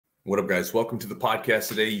What up, guys? Welcome to the podcast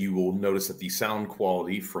today. You will notice that the sound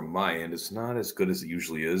quality from my end is not as good as it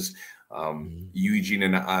usually is. Eugene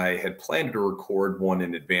and I had planned to record one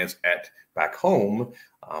in advance back home,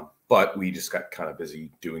 but we just got kind of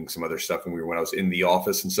busy doing some other stuff when I was in the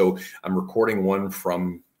office. And so I'm recording one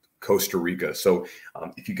from Costa Rica. So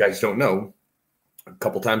if you guys don't know, a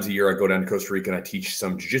couple times a year I go down to Costa Rica and I teach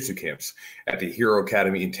some jiu-jitsu camps at the Hero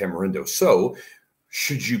Academy in Tamarindo. So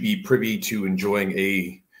should you be privy to enjoying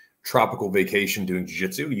a tropical vacation doing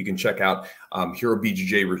jiu-jitsu, you can check out Hero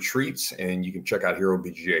BJJ retreats, and you can check out Hero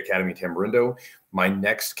BJJ Academy Tamarindo. My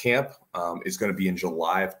next camp is going to be in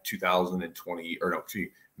July of 2020, or no, excuse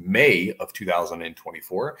me, May of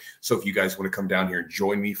 2024. So if you guys want to come down here and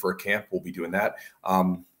join me for a camp, we'll be doing that.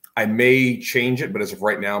 I may change it, but as of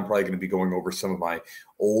right now, I'm probably going to be going over some of my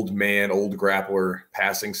old grappler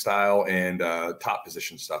passing style and top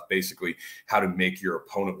position stuff, basically how to make your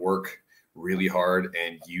opponent work really hard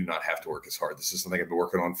and you not have to work as hard. This is something I've been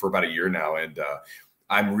working on for about a year now, and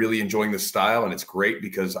I'm really enjoying this style, and it's great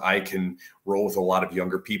because I can roll with a lot of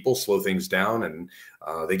younger people, slow things down, and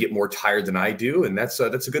they get more tired than I do, and that's a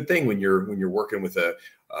good thing when you're working with the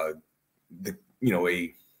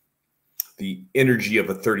energy of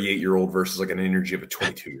a 38-year-old versus like an energy of a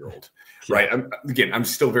 22-year-old, right? I'm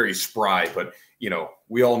still very spry, but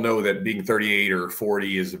we all know that being 38 or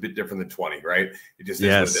 40 is a bit different than 20, right? It just is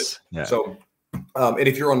what it is. Yeah. So, and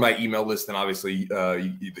if you're on my email list, then obviously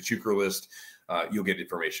the Chuker list, you'll get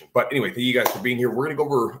information. But anyway, thank you guys for being here. We're going to go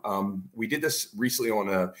over, we did this recently on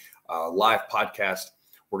a live podcast.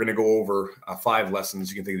 We're going to go over 5 lessons.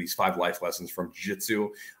 You can think of these 5 life lessons from Jiu-Jitsu.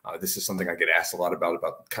 This is something I get asked a lot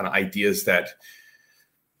about kind of ideas that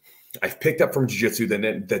I've picked up from Jiu-Jitsu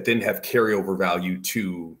that then have carryover value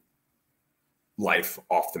to life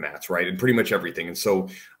off the mats, right? And pretty much everything. And so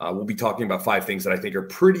we'll be talking about 5 things that I think are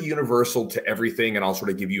pretty universal to everything. And I'll sort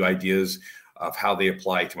of give you ideas of how they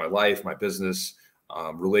apply to my life, my business,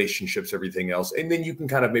 relationships, everything else. And then you can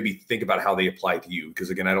kind of maybe think about how they apply to you. Because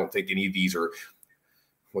again, I don't think any of these are,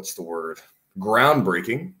 what's the word,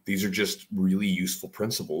 groundbreaking. These are just really useful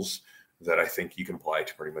principles that I think you can apply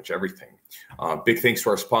to pretty much everything. Big thanks to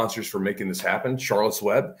our sponsors for making this happen. Charlotte's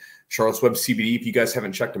Web CBD. If you guys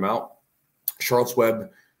haven't checked them out,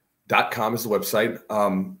 charlottesweb.com is the website.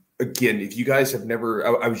 Again, if you guys have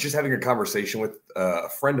never, I was just having a conversation with a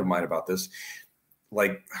friend of mine about this.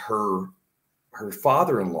 Like her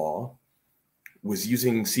father-in-law was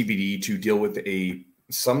using CBD to deal with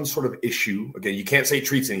some sort of issue. Again, you can't say it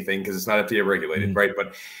treats anything because it's not FDA regulated, right?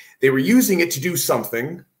 But they were using it to do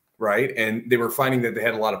something, right? And they were finding that they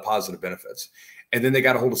had a lot of positive benefits. And then they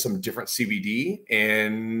got a hold of some different CBD,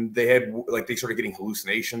 and they started getting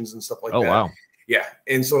hallucinations and stuff like that. Oh, wow. Yeah.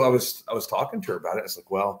 And so I was talking to her about it. I was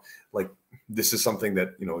like, well, this is something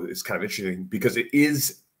that, is kind of interesting because it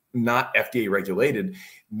is not FDA regulated,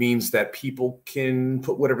 means that people can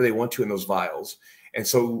put whatever they want to in those vials. And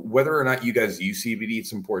so whether or not you guys use CBD,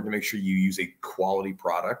 it's important to make sure you use a quality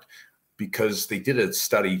product, because they did a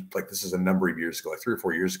study, this is a number of years ago, 3 or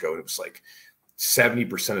 4 years ago, and it was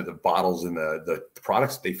 70% of the bottles in the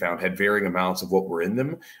products that they found had varying amounts of what were in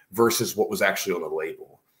them versus what was actually on the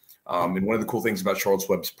label. And one of the cool things about Charlotte's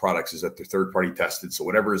Web's products is that they're third-party tested. So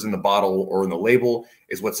whatever is in the bottle or in the label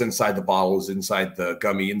is what's inside the bottle, is inside the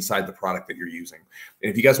gummy, inside the product that you're using. And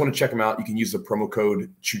if you guys want to check them out, you can use the promo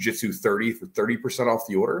code Jiu-Jitsu30 for 30% off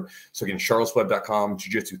the order. So again, charlottesweb.com,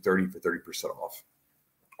 Jiu-Jitsu30 for 30% off.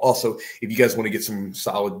 Also, if you guys want to get some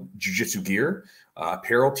solid jiu-jitsu gear,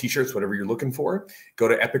 apparel, t-shirts, whatever you're looking for, go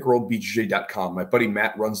to epicrollbjj.com. My buddy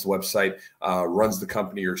Matt runs the website, runs the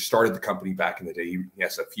company, or started the company back in the day. He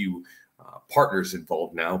has a few partners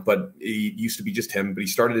involved now, but it used to be just him. But he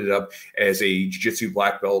started it up as a jiu-jitsu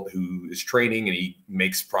black belt who is training, and he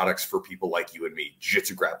makes products for people like you and me,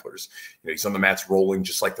 jiu-jitsu grapplers. He's on the mats rolling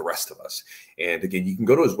just like the rest of us. And again, you can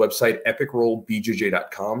go to his website,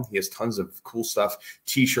 epicrollbjj.com. He has tons of cool stuff: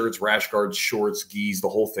 t-shirts, rash guards, shorts, gis, the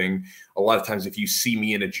whole thing. A lot of times, if you see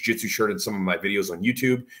me in a jiu-jitsu shirt in some of my videos on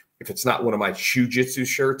YouTube, if it's not one of my Chewjitsu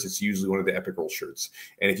shirts, it's usually one of the Epic Roll shirts.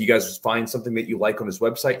 And if you guys find something that you like on his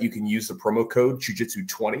website, you can use the promo code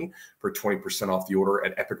Jiu-Jitsu20 for 20% off the order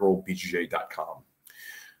at epicrollbjj.com.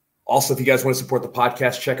 Also, if you guys want to support the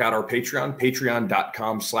podcast, check out our Patreon,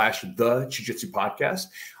 patreon.com/the Jiu-Jitsu podcast.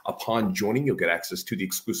 Upon joining, you'll get access to the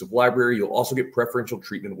exclusive library. You'll also get preferential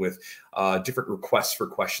treatment with different requests for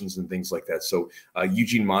questions and things like that. So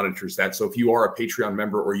Eugene monitors that. So if you are a Patreon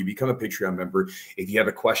member, or you become a Patreon member, if you have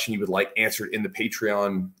a question you would like answered in the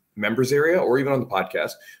Patreon members area or even on the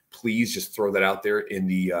podcast, please just throw that out there in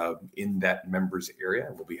the in that members area,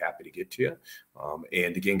 and we'll be happy to get to you.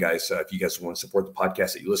 And again, guys, if you guys want to support the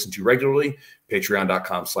podcast that you listen to regularly,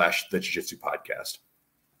 patreon.com/the Jiu-Jitsu podcast.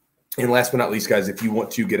 And last but not least, guys, if you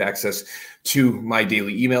want to get access to my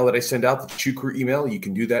daily email that I send out, the Chew Crew email, you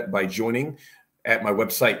can do that by joining at my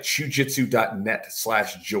website,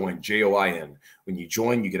 chewjitsu.net/join, Join. When you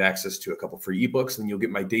join, you get access to a couple free ebooks, and you'll get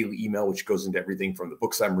my daily email, which goes into everything from the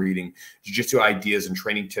books I'm reading, jiu-jitsu ideas and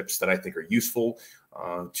training tips that I think are useful,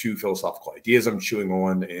 to philosophical ideas I'm chewing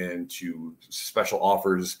on, and to special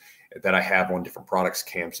offers that I have on different products,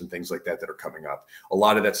 camps, and things like that are coming up. A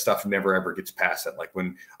lot of that stuff never ever gets past that. Like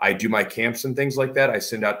when I do my camps and things like that, I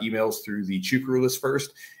send out emails through the Chew Crew list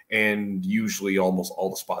first, and usually almost all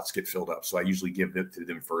the spots get filled up. So I usually give it to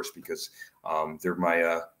them first because they're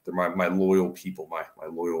my loyal people, my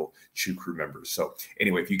loyal Chew Crew members. So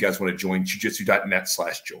anyway, if you guys want to join,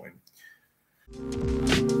 chewjitsu.net/join.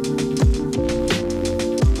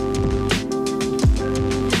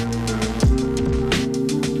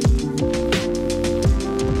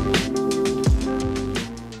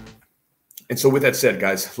 And so with that said,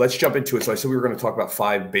 guys, let's jump into it. So I said we were going to talk about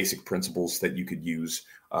 5 basic principles that you could use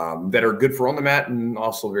that are good for on the mat and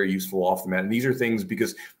also very useful off the mat. And these are things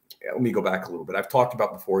because, let me go back a little bit. I've talked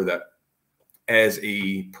about before that as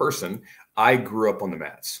a person, I grew up on the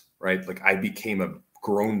mats, right? Like I became a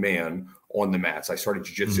grown man on the mats. I started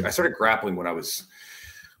jiu-jitsu. I started grappling when I was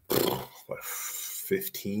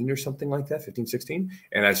 15 or something like that, 15, 16.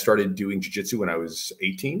 And I started doing jiu-jitsu when I was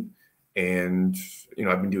 18. And, you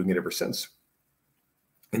know, I've been doing it ever since.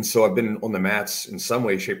 And so I've been on the mats in some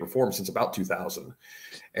way, shape, or form since about 2000.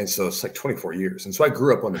 And so it's like 24 years. And so I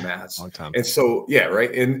grew up on the mats. Long time. And so, yeah,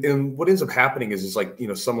 right. And what ends up happening is like, you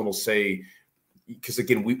know, someone will say, because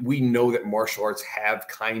again, we know that martial arts have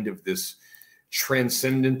kind of this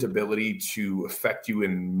transcendent ability to affect you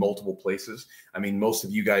in multiple places. I mean, most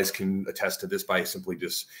of you guys can attest to this by simply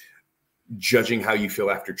just judging how you feel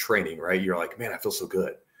after training, right? You're like, man, I feel so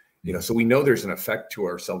good. You know, so we know there's an effect to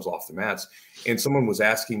ourselves off the mats. And someone was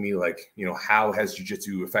asking me like, you know, how has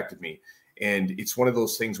jiu-jitsu affected me? And it's one of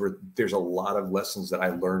those things where there's a lot of lessons that I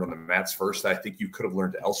learned on the mats first that I think you could have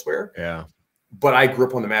learned elsewhere. Yeah. But I grew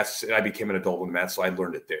up on the mats and I became an adult on the mats, so I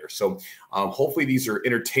learned it there. So hopefully these are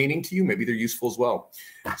entertaining to you. Maybe they're useful as well.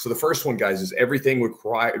 So the first one, guys, is everything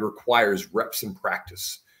requires reps and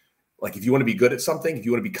practice. Like if you want to be good at something, if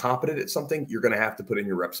you want to be competent at something, you're going to have to put in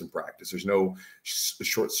your reps and practice. There's no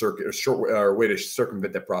short way to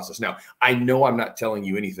circumvent that process. Now, I know I'm not telling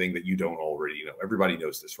you anything that you don't already know. Everybody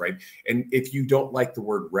knows this, right? And if you don't like the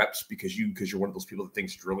word reps because you're one of those people that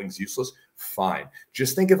thinks drilling is useless, fine.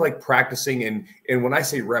 Just think of like practicing. And when I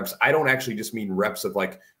say reps, I don't actually just mean reps of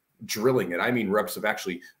like drilling it. I mean reps of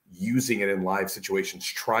actually using it in live situations,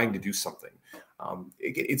 trying to do something.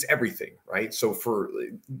 It's everything, right? So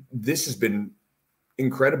this has been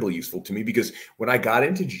incredibly useful to me because when I got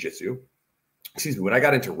into jiu-jitsu, when I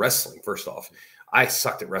got into wrestling, first off, I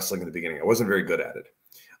sucked at wrestling in the beginning. I wasn't very good at it.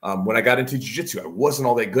 When I got into jiu-jitsu, I wasn't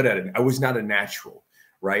all that good at it. I was not a natural,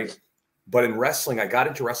 right? But in wrestling, I got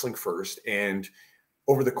into wrestling first. And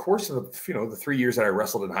over the course of, the 3 years that I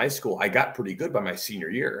wrestled in high school, I got pretty good by my senior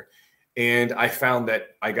year. And I found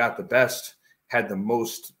that I got the best, had the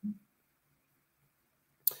most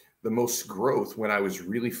growth when I was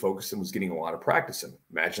really focused and was getting a lot of practice in.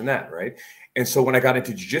 Imagine that, right? And so when I got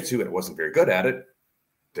into jiu-jitsu and I wasn't very good at it,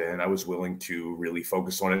 then I was willing to really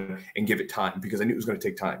focus on it and give it time because I knew it was going to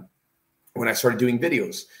take time. When I started doing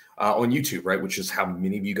videos on YouTube, right, which is how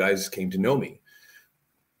many of you guys came to know me.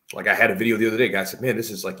 Like I had a video the other day, guys said, man,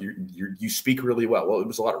 this is like, you speak really well. Well, it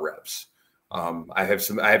was a lot of reps. I have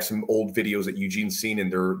some old videos that Eugene's seen,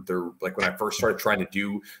 and they're like when I first started trying to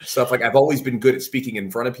do stuff. Like I've always been good at speaking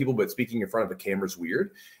in front of people, but speaking in front of a camera is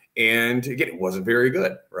weird. And again, it wasn't very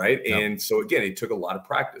good, right? Yep. And so again, it took a lot of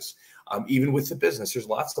practice. Even with the business, there's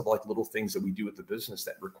lots of like little things that we do with the business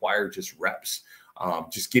that require just reps,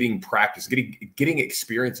 just getting practice, getting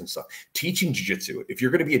experience and stuff. Teaching jiu-jitsu. If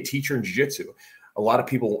you're going to be a teacher in jiu-jitsu, a lot of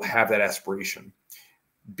people have that aspiration.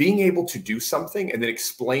 Being able to do something and then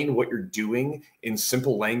explain what you're doing in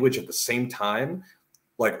simple language at the same time,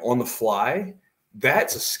 like on the fly,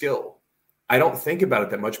 that's a skill. I don't think about it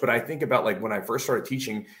that much, but I think about like when I first started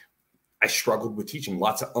teaching, I struggled with teaching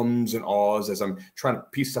lots of ums and ahs as I'm trying to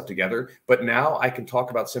piece stuff together. But now I can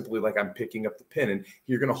talk about simply like I'm picking up the pin and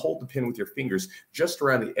you're going to hold the pin with your fingers just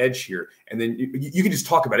around the edge here. And then you can just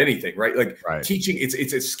talk about anything, right? Like teaching,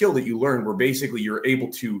 it's a skill that you learn where basically you're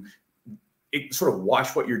able to sort of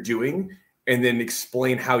watch what you're doing and then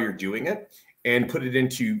explain how you're doing it. and put it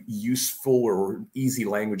into useful or easy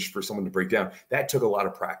language for someone to break down. That took a lot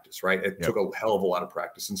of practice, right? It took a hell of a lot of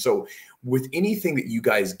practice. And so with anything that you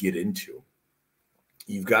guys get into,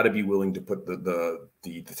 you've got to be willing to put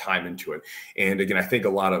the time into it. And again, I think a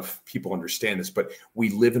lot of people understand this, but we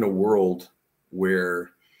live in a world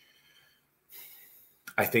where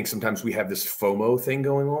I think sometimes we have this FOMO thing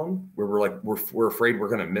going on where we're like, we're afraid we're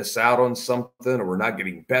going to miss out on something, or we're not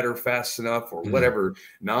getting better fast enough, or whatever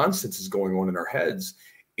nonsense is going on in our heads.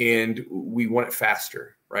 And we want it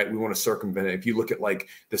faster, right? We want to circumvent it. If you look at like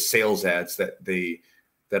the sales ads that a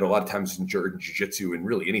lot of times in Jiu-Jitsu and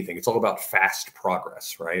really anything, it's all about fast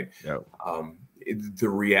progress, right? Yep. The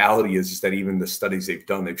reality is that even the studies they've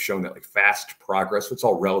done, they've shown that like fast progress, it's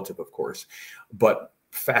all relative, of course, but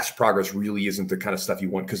fast progress really isn't the kind of stuff you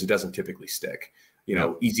want, because it doesn't typically stick. You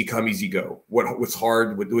know, easy come, easy go. What's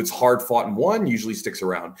hard fought and won usually sticks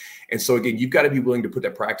around. And so again, you've got to be willing to put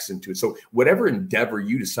that practice into it. So whatever endeavor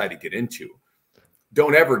you decide to get into,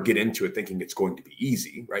 don't ever get into it thinking it's going to be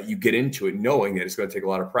easy, right? You get into it knowing that it's going to take a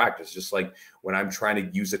lot of practice. Just like when I'm trying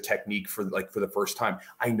to use a technique for the first time,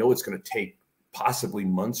 I know it's going to take possibly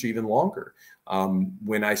months or even longer.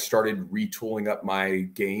 When I started retooling up my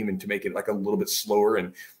game and to make it like a little bit slower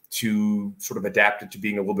and to sort of adapt it to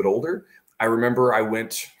being a little bit older, I remember I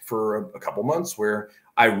went for a couple months where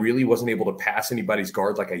I really wasn't able to pass anybody's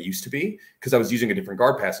guard like I used to be, because I was using a different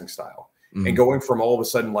guard passing style. And going from all of a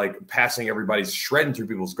sudden like passing everybody's, shredding through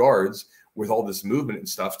people's guards with all this movement and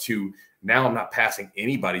stuff, to now I'm not passing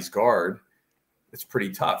anybody's guard. It's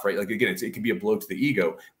pretty tough, right? Like again, it can be a blow to the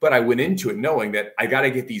ego, but I went into it knowing that I got to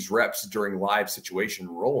get these reps during live situation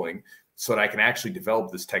rolling so that I can actually develop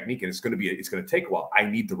this technique. And it's going to take a while. I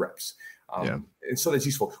need the reps. And so that's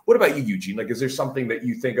useful. What about you, Eugene? Like, is there something that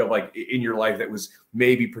you think of like in your life that was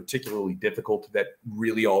maybe particularly difficult, that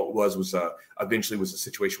really all it was eventually was a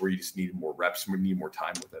situation where you just needed more reps and need more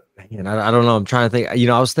time with it? And I don't know. I'm trying to think,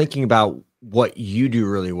 I was thinking about what you do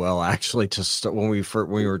really well, actually, to start when we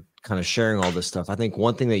were kind of sharing all this stuff. I think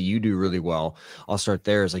one thing that you do really well, I'll start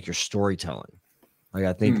there, is like your storytelling. Like,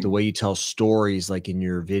 I think the way you tell stories, like in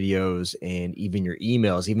your videos and even your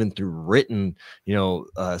emails, even through written,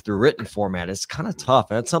 through written format, it's kind of tough.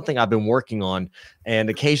 And that's something I've been working on. And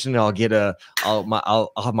occasionally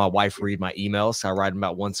I'll have my wife read my emails. So I write them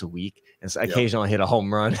about once a week. And so occasionally I'll hit a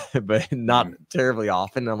home run, but not terribly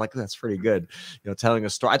often. And I'm like, that's pretty good. Telling a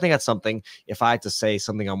story. I think that's something, if I had to say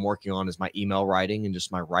something I'm working on, is my email writing and just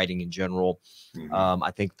my writing in general.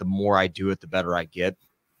 I think the more I do it, the better I get.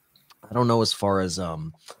 I don't know as far as I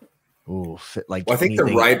think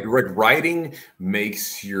the writing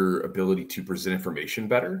makes your ability to present information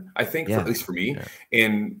better. I think, at least for me,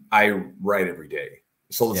 and I write every day,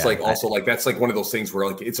 so it's that's like one of those things where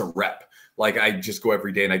like it's a rep. Like I just go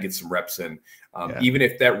every day and I get some reps in. Even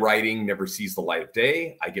if that writing never sees the light of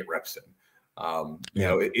day, I get reps in.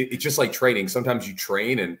 It's just like training. Sometimes you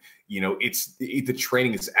train and the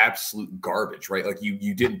training is absolute garbage, right? Like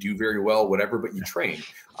you didn't do very well, whatever, but you train.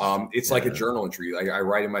 It's like a journal entry. Like I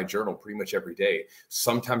write in my journal pretty much every day.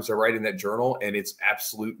 Sometimes I write in that journal and it's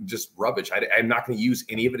absolute just rubbish. I'm not going to use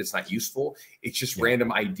any of it. It's not useful. It's just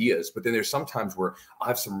random ideas. But then there's sometimes where I'll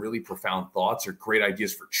have some really profound thoughts or great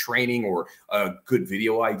ideas for training, or a good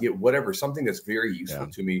video idea, whatever, something that's very useful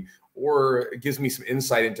to me, or it gives me some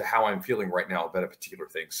insight into how I'm feeling right now about a particular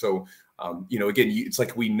thing. So, again, it's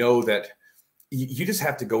like we know that you just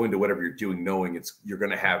have to go into whatever you're doing, knowing you're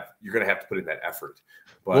going to have to put in that effort.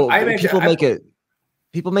 But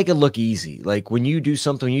people make it look easy. Like when you do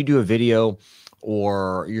something, when you do a video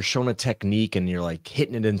or you're showing a technique and you're like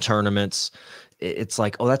hitting it in tournaments, it's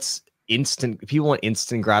like, oh, that's instant. People want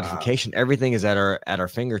instant gratification. Everything is at our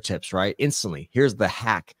fingertips, right? Instantly. Here's the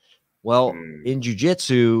hack. Well, in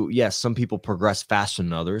jiu-jitsu, yes, some people progress faster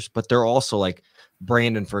than others, but they're also like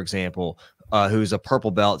Brandon, for example, who's a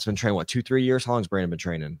purple belt. It's been training, 2-3 years? How long has Brandon been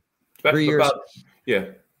training? 3 years.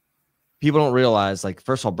 People don't realize, like,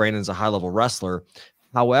 first of all, Brandon's a high-level wrestler.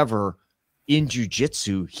 However, in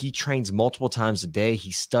jiu-jitsu, he trains multiple times a day.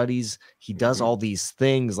 He studies. He does all these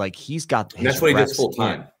things. Like, he's got his that's what he does full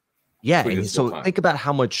time. Yeah. And so think about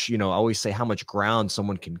how much, I always say how much ground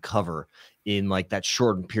someone can cover in like that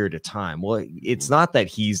short period of time. Well, it's not that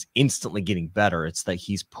he's instantly getting better. It's that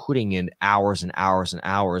he's putting in hours and hours and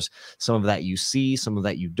hours. Some of that you see, some of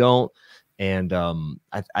that you don't. And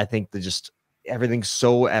I think that just everything's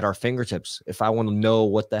so at our fingertips. If I want to know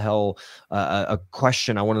what the hell, a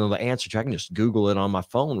question I want to know the answer to, I can just Google it on my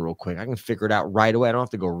phone real quick. I can figure it out right away. I don't have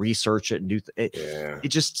to go research it and do it. It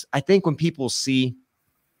just, I think when people see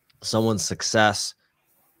someone's success,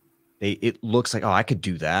 it looks like, oh, I could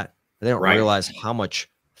do that. They don't realize how much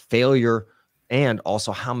failure and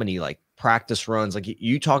also how many like practice runs, like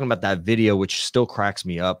you talking about that video, which still cracks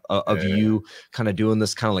me up, of you kind of doing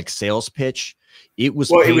this kind of like sales pitch. It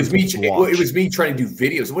was well, painful it was me trying to do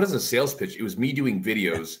videos. What is a sales pitch? It was me doing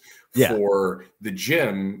videos for the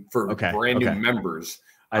gym for brand new members.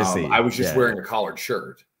 I see. I was just wearing a collared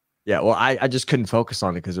shirt. Yeah, well, I just couldn't focus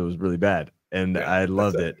on it because it was really bad, and I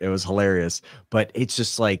loved it. It was hilarious. But it's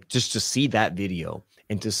just like, just to see that video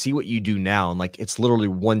and to see what you do now, and like it's literally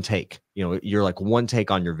one take. You know, you're like one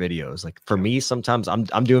take on your videos. Like for me, sometimes I'm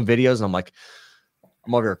doing videos and I'm like,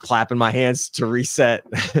 I'm over here clapping my hands to reset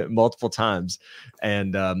multiple times,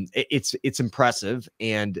 and it's impressive.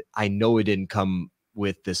 And I know it didn't come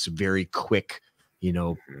with this very quick. You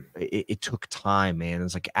know, it took time, man.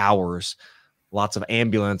 It's like hours. Lots of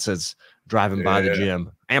ambulances driving by the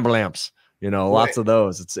gym, ambulance, you know, lots of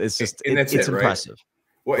those. It's just, it's impressive.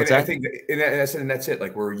 Right? Well, and I think, and that's it.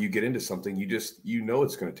 Like where you get into something, you know,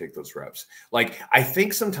 it's going to take those reps. Like, I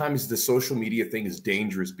think sometimes the social media thing is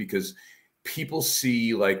dangerous because people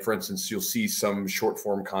see, like, for instance, you'll see some short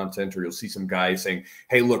form content, or you'll see some guy saying,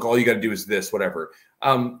 hey, look, all you got to do is this, whatever.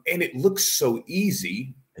 And it looks so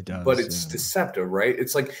easy, it does, but it's deceptive, right?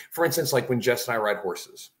 It's like, for instance, like when Jess and I ride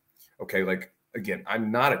horses, okay, like, again,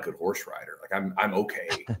 I'm not a good horse rider. Like I'm okay.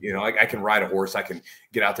 You know, I can ride a horse. I can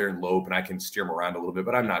get out there and lope and I can steer him around a little bit,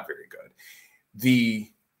 but I'm not very good. The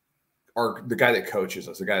guy that coaches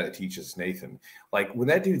us, the guy that teaches, Nathan, like when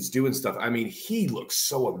that dude's doing stuff, I mean, he looks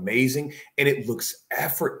so amazing and it looks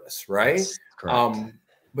effortless, right?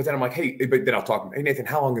 But then I'm like, hey, but then I'll talk, hey, Nathan,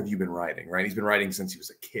 how long have you been riding? Right. He's been riding since he was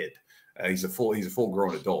a kid. He's a full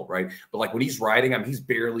grown adult, right? But like when he's riding, I mean, he's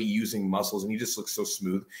barely using muscles and he just looks so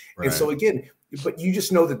smooth. Right. And so again, but you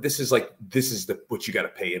just know that this is what you got to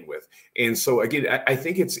pay in with. And so again, I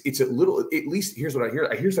think it's a little, at least here's what I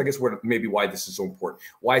hear. Here's, I guess, what maybe why this is so important,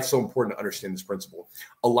 why it's so important to understand this principle.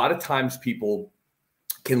 A lot of times people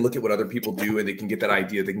can look at what other people do and they can get that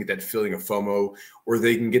idea, they can get that feeling of FOMO, or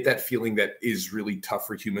they can get that feeling that is really tough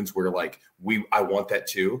for humans where like, I want that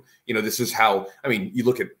too. You know, this is how, I mean, you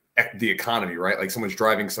look at the economy, right? Like someone's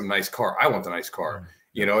driving some nice car. I want the nice car.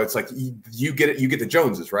 You know, it's like you get it, you get the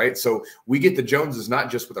Joneses, right? So we get the Joneses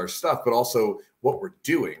not just with our stuff, but also what we're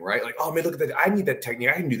doing, right? Like, oh man, look at that. I need that technique.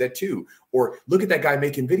 I can do that too. Or look at that guy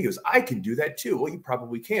making videos. I can do that too. Well, you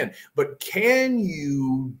probably can, but can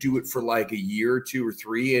you do it for like a year or 2 or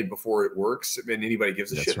 3 and before it works and anybody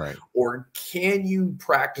gives a shit? Right. Or can you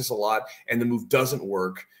practice a lot and the move doesn't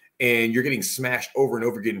work and you're getting smashed over and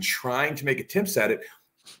over again, trying to make attempts at it,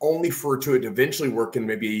 only for it to eventually work in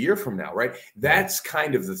maybe a year from now, right? That's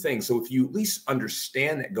kind of the thing. So if you at least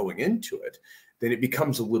understand that going into it, then it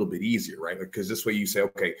becomes a little bit easier, right? Because this way you say,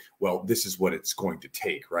 okay, well, this is what it's going to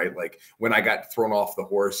take, right? Like when I got thrown off a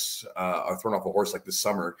horse like this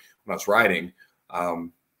summer when I was riding,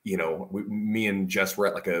 you know, me and Jess were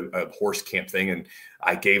at like a horse camp thing, and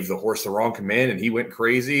I gave the horse the wrong command, and he went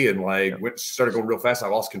crazy and like started going real fast. I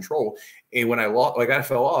lost control, and when I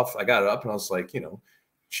fell off, I got up and I was like, you know.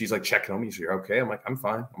 She's like checking on me. She's like, okay. I'm like, I'm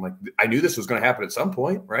fine. I'm like, I knew this was going to happen at some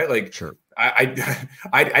point, right? Like, sure. I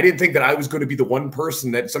didn't think that I was going to be the one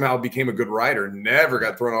person that somehow became a good rider and never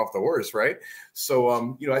got thrown off the horse, right?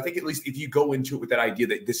 So, you know, I think at least if you go into it with that idea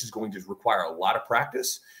that this is going to require a lot of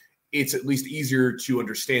practice, it's at least easier to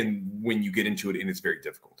understand when you get into it and it's very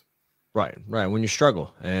difficult. Right. When you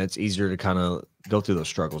struggle, and it's easier to kind of go through those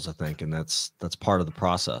struggles, I think, and that's part of the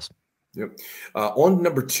process. Yep. On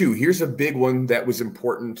number 2, here's a big one that was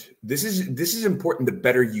important. This is important the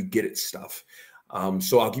better you get at stuff.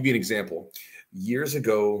 So I'll give you an example. Years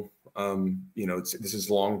ago, you know, this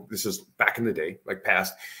is back in the day, like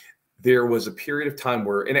past, there was a period of time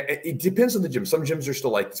where, and it depends on the gym. Some gyms are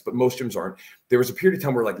still like this, but most gyms aren't. There was a period of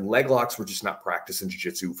time where like leg locks were just not practiced in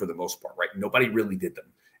jiu-jitsu for the most part, right? Nobody really did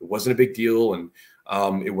them. It wasn't a big deal. And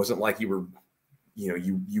it wasn't like you were, you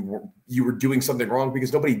know, you were doing something wrong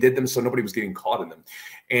because nobody did them. So nobody was getting caught in them.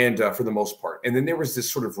 And for the most part, and then there was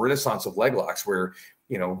this sort of renaissance of leg locks where,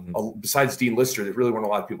 you know, besides Dean Lister, there really weren't a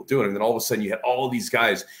lot of people doing it. And then all of a sudden you had all of these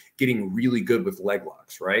guys getting really good with leg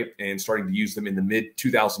locks, right? And starting to use them in the mid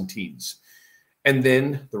 2000 teens. And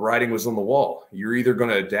then the writing was on the wall. You're either going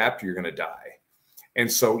to adapt or you're going to die.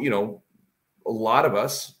 And so, you know, a lot of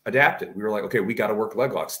us adapted. We were like, okay, we got to work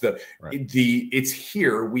leg locks. It's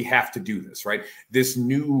here. We have to do this, right? This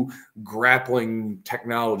new grappling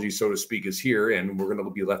technology, so to speak, is here, and we're going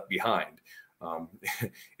to be left behind.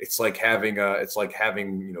 It's like having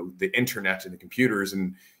you know, the internet and the computers,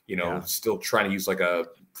 and you know, still trying to use like a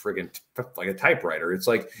friggin' like a typewriter. It's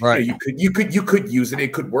like, you know, you could use it.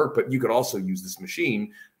 It could work, but you could also use this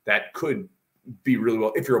machine that could be really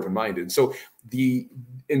well if you're open-minded. So the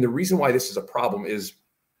reason why this is a problem is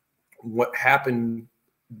what happened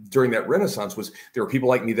during that renaissance was there were people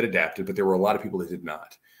like me that adapted, but there were a lot of people that did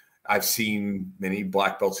not. I've seen many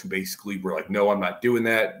black belts who basically were like, no, I'm not doing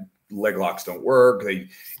that. Leg locks don't work. And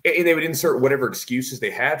they would insert whatever excuses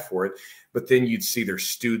they had for it. But then you'd see their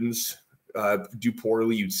students do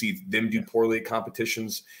poorly. You'd see them do poorly at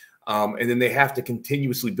competitions. And then they have to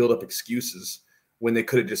continuously build up excuses when they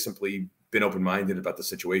could have just simply been open-minded about the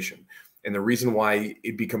situation. And the reason why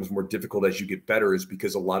it becomes more difficult as you get better is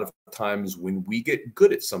because a lot of times when we get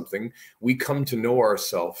good at something, we come to know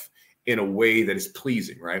ourselves in a way that is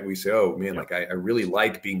pleasing, right? We say, oh man, like I really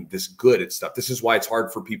like being this good at stuff. This is why it's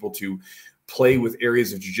hard for people to play with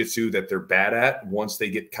areas of jiu-jitsu that they're bad at once they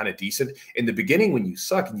get kind of decent. In the beginning, when you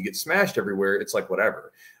suck and you get smashed everywhere, it's like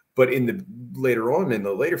whatever. But in the later on, in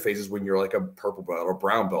the later phases, when you're like a purple belt or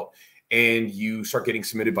brown belt, and you start getting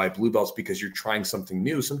submitted by blue belts because you're trying something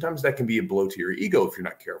new, sometimes that can be a blow to your ego if you're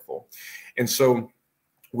not careful. And so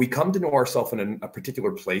we come to know ourselves in a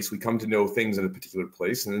particular place. We come to know things in a particular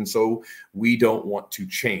place. And then so we don't want to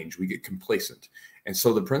change. We get complacent. And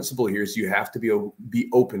so the principle here is you have to be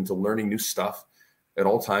open to learning new stuff at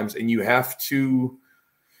all times. And you have to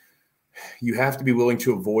be willing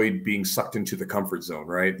to avoid being sucked into the comfort zone,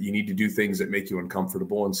 right? You need to do things that make you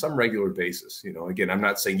uncomfortable on some regular basis. You know, again, I'm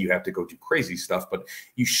not saying you have to go do crazy stuff, but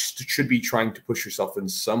you should be trying to push yourself in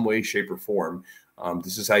some way, shape, or form.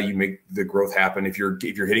 This is how you make the growth happen. If you're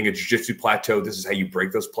hitting a jiu-jitsu plateau, this is how you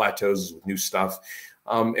break those plateaus with new stuff.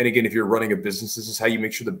 And again, if you're running a business, this is how you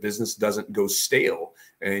make sure the business doesn't go stale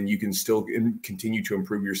and you can still continue to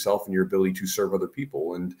improve yourself and your ability to serve other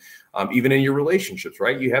people. And even in your relationships,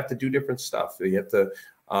 right? You have to do different stuff. You have to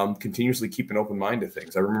continuously keep an open mind to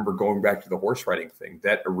things. I remember going back to the horse riding thing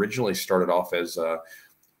that originally started off as, to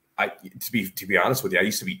be honest with you, I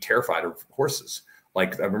used to be terrified of horses.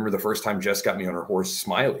 Like I remember the first time Jess got me on her horse,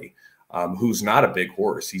 Smiley, who's not a big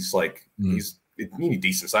horse. He's like, he's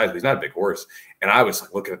decent size, but he's not a big horse. And I was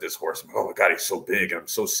like looking at this horse. I'm like, oh my God, he's so big. I'm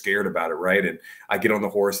so scared about it. Right. And I get on the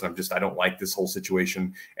horse and I don't like this whole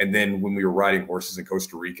situation. And then when we were riding horses in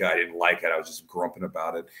Costa Rica, I didn't like it. I was just grumping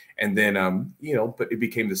about it. And then, but it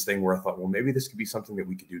became this thing where I thought, well, maybe this could be something that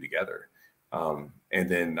we could do together. And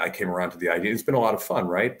then I came around to the idea. It's been a lot of fun.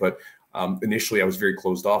 Right. But initially I was very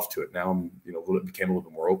closed off to it. Now I'm, became a little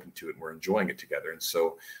bit more open to it and we're enjoying it together. And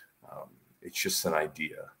so it's just an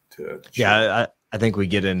idea to I think we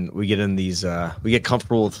get in these we get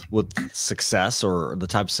comfortable with success or the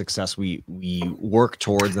type of success we work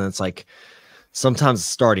towards, and it's like sometimes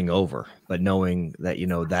starting over, but knowing that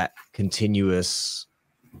that continuous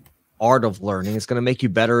art of learning is going to make you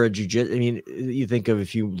better at jiu-jitsu. I mean, you think of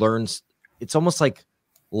if you learn, it's almost like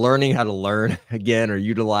learning how to learn again or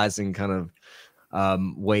utilizing kind of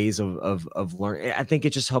ways of learning. I think it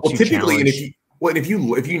just helps you typically challenge. And if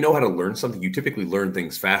you know how to learn something, you typically learn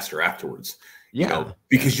things faster afterwards. Yeah,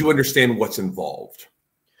 because you understand what's involved.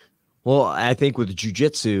 Well, I think with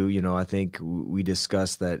jiu-jitsu, I think we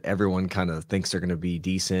discussed that everyone kind of thinks they're going to be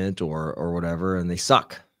decent or whatever, and they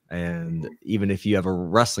suck. And even if you have a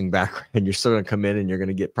wrestling background, you're still going to come in and you're going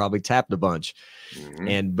to get probably tapped a bunch.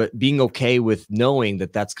 But being okay with knowing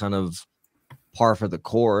that that's kind of par for the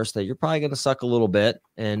course, that you're probably going to suck a little bit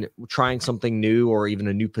and trying something new or even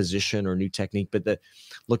a new position or new technique, but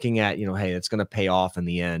looking at, hey, it's going to pay off in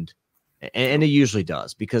the end. And it usually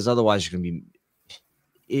does, because otherwise you're going to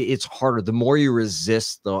it's harder. The more you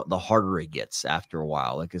resist, the harder it gets after a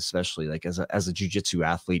while, like, especially like as a jiu-jitsu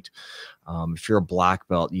athlete. If you're a black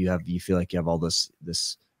belt, you feel like you have all this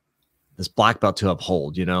black belt to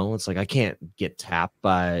uphold, it's like, I can't get tapped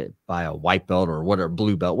by a white belt or whatever,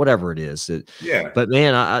 blue belt, whatever it is. But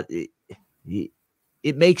man, it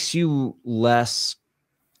makes you less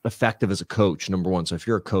effective as a coach, number one. So if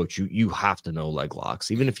you're a coach, you have to know leg locks,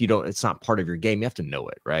 even if you don't, it's not part of your game, you have to know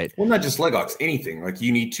it, right? Well, not just leg locks, anything. Like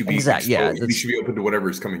you need to be exactly. Yeah, you should be open to whatever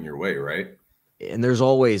is coming your way, right? And there's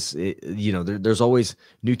always, there's always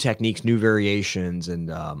new techniques, new variations, and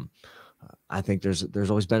I think there's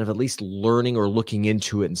always been of at least learning or looking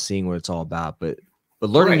into it and seeing what it's all about. But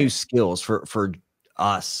learning new skills for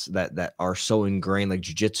us that are so ingrained, like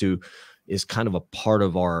jiu-jitsu is kind of a part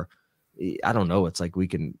of our, I don't know. It's like we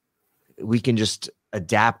can just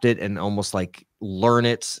adapt it and almost like learn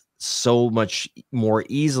it so much more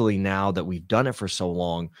easily now that we've done it for so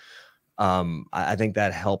long. I think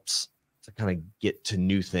that helps to kind of get to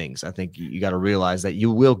new things. I think you got to realize that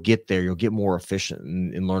you will get there. You'll get more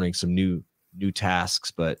efficient in learning some new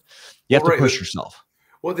tasks, but you have to push yourself.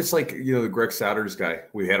 Well, it's like, the Greg Souders guy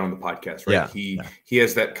we had on the podcast, right? Yeah. He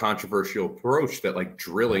has that controversial approach that like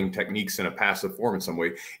drilling techniques in a passive form in some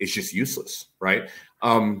way is just useless, right?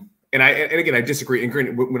 And again, I disagree. And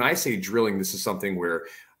granted, when I say drilling, this is something where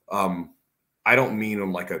I don't mean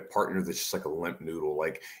them like a partner that's just like a limp noodle.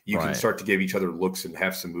 Like you can start to give each other looks and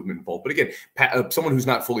have some movement involved. But again, someone who's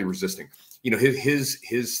not fully resisting, you know, his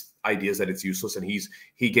idea is that it's useless, and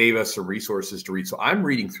he gave us some resources to read. So I'm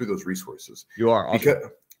reading through those resources. You are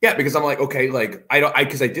awesome. Because I'm like, okay, like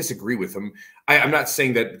because I disagree with him. I'm not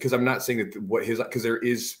saying that, because I'm not saying that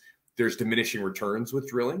because there's diminishing returns with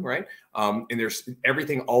drilling, right? And there's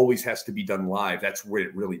everything always has to be done live. That's where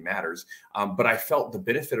it really matters. But I felt the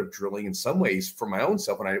benefit of drilling in some ways for my own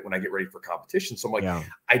self when I get ready for competition. So I'm like,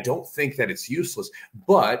 I don't think that it's useless,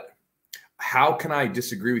 but how can I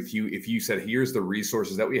disagree with you if you said, here's the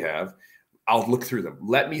resources that we have, I'll look through them.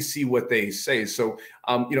 Let me see what they say. So,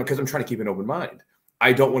 you know, because I'm trying to keep an open mind.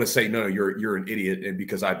 I don't want to say, no, you're an idiot, and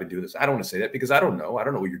because I've been doing this. I don't want to say that, because I don't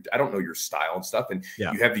know your style and stuff. And you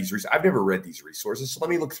have these resources. I've never read these resources, so let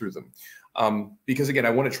me look through them. Because again, I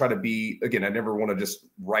want to try to be, again, I never want to just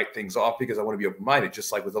write things off, because I want to be open-minded,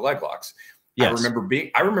 just like with the leg locks. Yes. I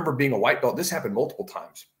remember being a white belt. This happened multiple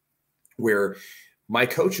times where my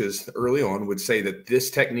coaches early on would say that this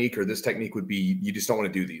technique or this technique would be, you just don't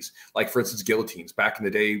want to do these. Like, for instance, guillotines. Back in the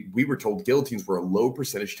day, we were told guillotines were a low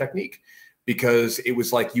percentage technique, because it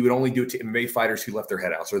was like you would only do it to MMA fighters who left their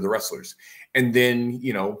head out, or the wrestlers. And then,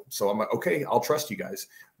 you know, so I'm like, okay, I'll trust you guys.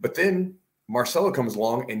 But then Marcelo comes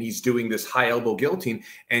along and he's doing this high elbow guillotine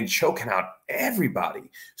and choking out everybody.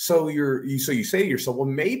 So you say to yourself, well,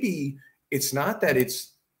 maybe it's not that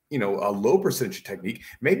it's, you know, a low percentage technique.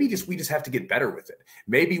 Maybe we just have to get better with it.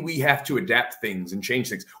 Maybe we have to adapt things and change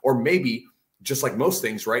things. Or maybe, just like most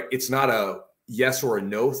things, right? It's not a yes or a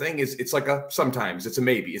no thing. It's like sometimes it's a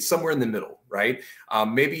maybe. It's somewhere in the middle, right?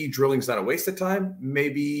 Maybe drilling's not a waste of time.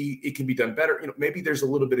 Maybe it can be done better. You know, maybe there's a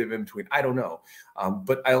little bit of in between. I don't know.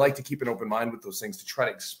 But I like to keep an open mind with those things, to try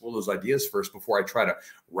to explore those ideas first before I try to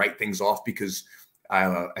write things off, because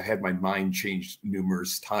I've had my mind changed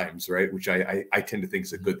numerous times, right? Which I tend to think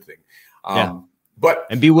is a good thing.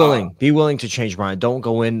 And be willing to change your mind. Don't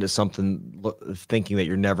go into something thinking that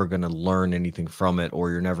you're never going to learn anything from it,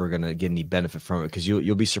 or you're never going to get any benefit from it, because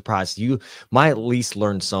you'll be surprised. You might at least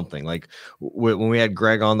learn something. Like when we had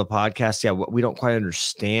Greg on the podcast, we don't quite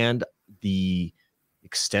understand the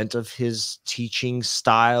extent of his teaching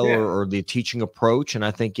style or the teaching approach. And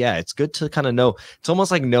I think, it's good to kind of know. It's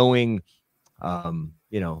almost like knowing,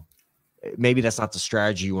 you know, maybe that's not the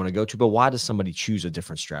strategy you want to go to, but why does somebody choose a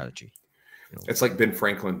different strategy? It's like Ben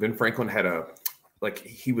Franklin. Ben Franklin had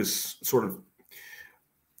he was sort of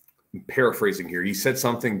paraphrasing here. He said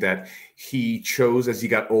something that he chose as he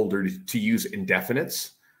got older to use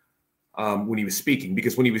indefinites when he was speaking,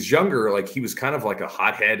 because when he was younger, like, he was kind of like a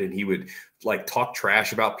hothead, and he would like talk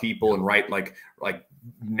trash about people and write like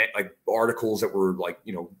articles that were like,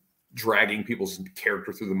 you know, dragging people's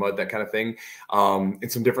character through the mud, that kind of thing. And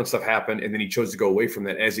some different stuff happened. And then he chose to go away from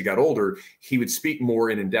that. As he got older, he would speak more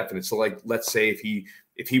in indefinite. So like, let's say if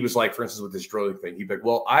he was like, for instance, with this drilling thing, he'd be like,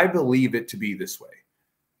 well, I believe it to be this way.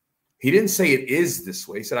 He didn't say it is this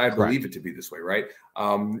way. He said, I believe it to be this way. Right.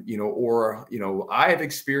 You know, or, you know, I have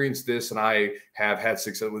experienced this and I have had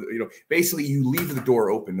success with, you know, basically you leave the door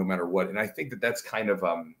open no matter what. And I think that that's kind of,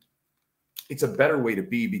 it's a better way to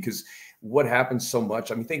be, because what happens so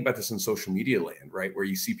much, I mean, think about this in social media land, right? Where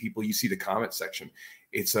you see people, you see the comment section.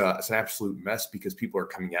 It's an absolute mess, because people are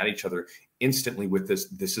coming at each other instantly with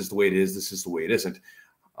this is the way it is, this is the way it isn't,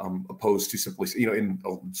 opposed to simply, you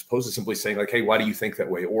know, opposed to simply saying like, hey, why do you think that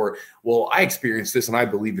way? Or, well, I experienced this and I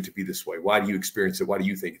believe it to be this way. Why do you experience it? Why do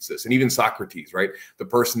you think it's this? And even Socrates, right? The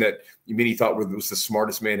person that many thought was the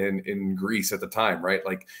smartest man in Greece at the time, right?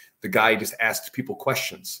 Like, the guy just asked people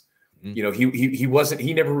questions. You know,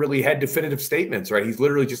 he never really had definitive statements, right? He's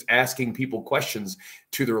literally just asking people questions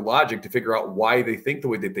to their logic to figure out why they think the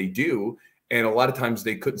way that they do. And a lot of times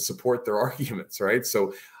they couldn't support their arguments, right?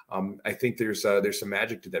 So I think there's some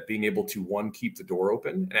magic to that, being able to, one, keep the door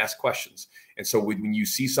open and ask questions. And so when you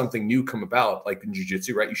see something new come about, like in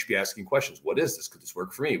jiu-jitsu, right, you should be asking questions. What is this? Could this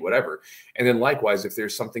work for me? Whatever. And then likewise, if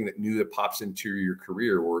there's something that new that pops into your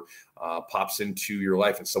career or pops into your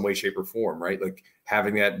life in some way, shape, or form, right? Like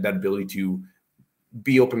having that ability to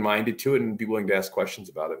be open-minded to it and be willing to ask questions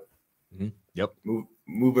about it. Yep.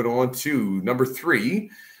 Moving on to number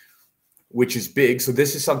 3, which is big. So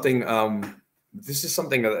this is something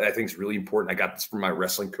that I think is really important. I got this from my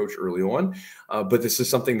wrestling coach early on, but this is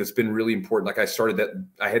something that's been really important. Like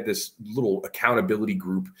I had this little accountability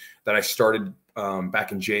group that I started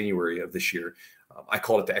back in January of this year. I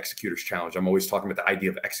called it the executor's challenge. I'm always talking about the idea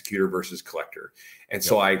of executor versus collector. And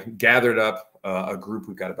so I gathered up a group.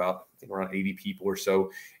 We've got about, I think, around 80 people or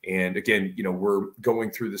so. And again, you know, we're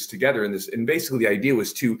going through this together. And basically the idea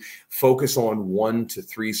was to focus on 1 to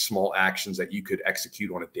 3 small actions that you could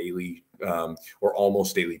execute on a daily or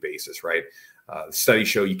almost daily basis, right? Studies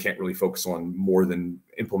show you can't really focus on more than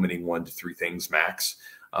implementing 1 to 3 things max.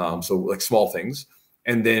 So like small things.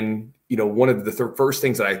 And then, you know, one of the first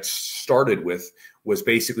things that I started with was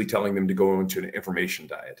basically telling them to go into an information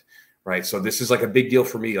diet, right? So this is like a big deal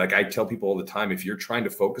for me. Like I tell people all the time, if you're trying to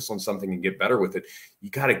focus on something and get better with it, you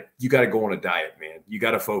gotta go on a diet, man. You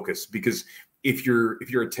gotta focus, because if your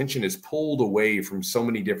attention is pulled away from so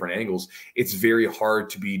many different angles, it's very hard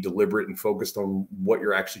to be deliberate and focused on what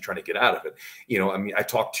you're actually trying to get out of it. You know, I mean, I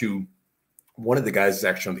talked to one of the guys is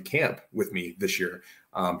actually on the camp with me this year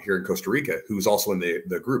here in Costa Rica, who's also in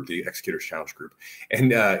the group, the Executors Challenge group.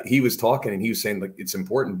 And he was talking and he was saying like it's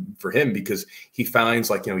important for him because he finds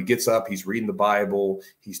like, you know, he gets up, he's reading the Bible,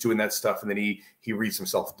 he's doing that stuff. And then he reads some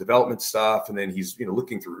self-development stuff. And then he's, you know,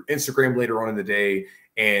 looking through Instagram later on in the day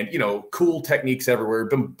and, you know, cool techniques everywhere,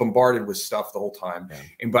 been bombarded with stuff the whole time. Yeah.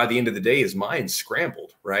 And by the end of the day, his mind's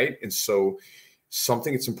scrambled, right? And so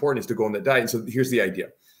something that's important is to go on that diet. And so here's the idea.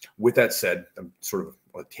 With that said, I'm sort of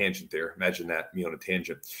on a tangent there. Imagine that, me on a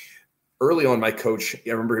tangent. Early on, my coach,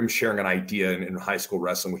 I remember him sharing an idea in high school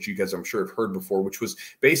wrestling, which you guys I'm sure have heard before, which was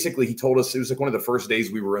basically he told us, it was like one of the first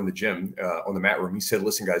days we were in the gym on the mat room. He said,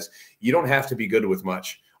 listen, guys, you don't have to be good with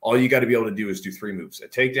much. All you got to be able to do is do 3 moves: a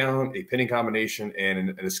takedown, a pinning combination, and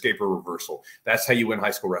an escape or reversal. That's how you win high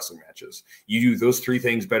school wrestling matches. You do those 3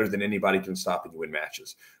 things better than anybody can stop, and you win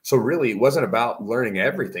matches. So really, it wasn't about learning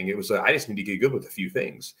everything. It was I just need to get good with a few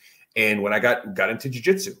things. And when I got into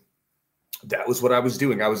jiu-jitsu, that was what I was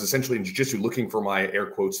doing. I was essentially in jiu-jitsu looking for my air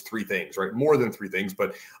quotes 3 things, right? More than 3 things,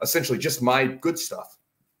 but essentially just my good stuff.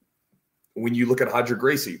 When you look at Roger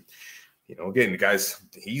Gracie, you know, again, the guy's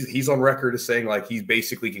he's on record as saying like he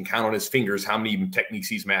basically can count on his fingers how many techniques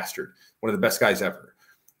he's mastered. One of the best guys ever.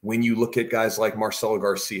 When you look at guys like Marcelo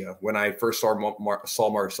Garcia, when I first saw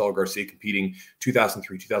Marcelo Garcia competing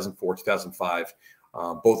 2003, 2004, 2005,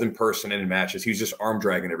 both in person and in matches, he was just arm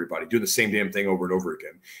dragging everybody, doing the same damn thing over and over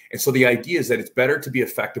again. And so the idea is that it's better to be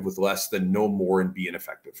effective with less than know more and be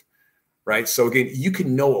ineffective, right? So again, you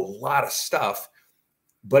can know a lot of stuff,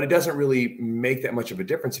 but it doesn't really make that much of a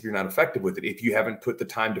difference if you're not effective with it, if you haven't put the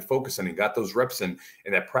time to focus on and got those reps in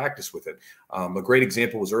and that practice with it. A great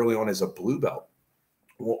example was early on as a blue belt,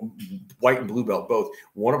 white and blue belt both.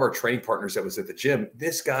 One of our training partners that was at the gym,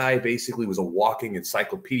 this guy basically was a walking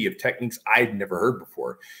encyclopedia of techniques I'd never heard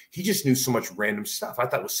before. He just knew so much random stuff. I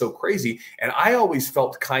thought it was so crazy. And I always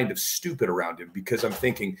felt kind of stupid around him because I'm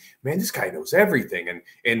thinking, man, this guy knows everything.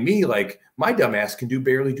 And me, like my dumb ass can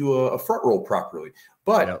barely do a front roll properly.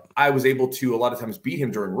 But yep. I was able to a lot of times beat him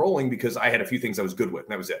during rolling because I had a few things I was good with,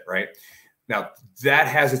 and that was it, right? Now, that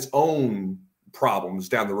has its own problems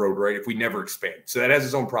down the road, right? If we never expand. So that has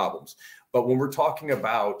its own problems. But when we're talking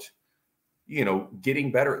about, you know,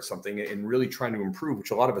 getting better at something and really trying to improve, which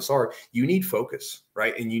a lot of us are, you need focus,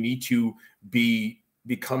 right? And you need to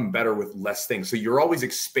become better with less things. So you're always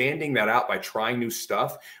expanding that out by trying new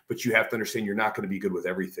stuff, but you have to understand you're not going to be good with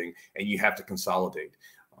everything and you have to consolidate.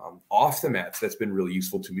 Off the mats, that's been really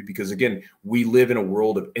useful to me because, again, we live in a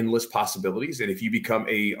world of endless possibilities. And if you become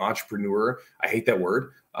an entrepreneur, I hate that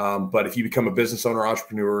word, but if you become a business owner,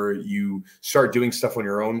 entrepreneur, you start doing stuff on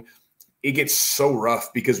your own, it gets so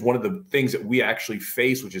rough because one of the things that we actually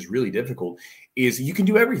face, which is really difficult, is you can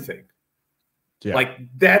do everything. Yeah. Like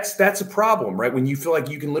that's a problem, right? When you feel like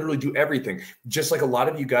you can literally do everything, just like a lot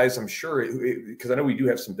of you guys, I'm sure, because I know we do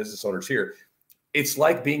have some business owners here. It's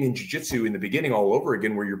like being in jiu-jitsu in the beginning all over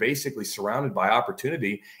again, where you're basically surrounded by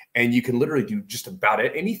opportunity and you can literally do just about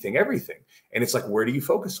anything, everything. And it's like, where do you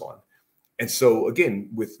focus on? And so again,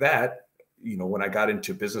 with that, you know, when I got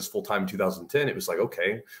into business full-time in 2010, it was like,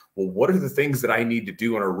 okay, well, what are the things that I need to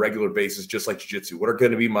do on a regular basis, just like jiu-jitsu? What are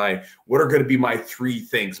going to be my 3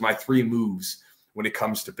 things, my 3 moves when it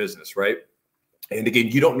comes to business, right? And again,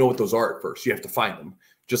 you don't know what those are at first. You have to find them,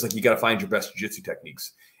 just like you got to find your best jiu-jitsu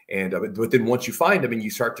techniques. And but then once you find them and you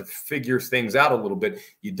start to figure things out a little bit,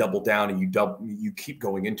 you double down and you keep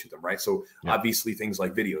going into them, right? So yeah. Obviously things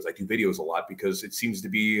like videos, I do videos a lot because it seems to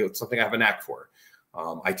be something I have a knack for.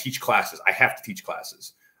 I teach classes. I have to teach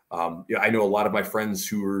classes. Yeah, I know a lot of my friends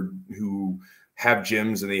who have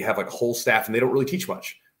gyms and they have like a whole staff and they don't really teach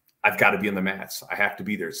much. I've got to be on the mats. I have to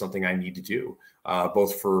be there. It's something I need to do,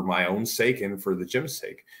 both for my own sake and for the gym's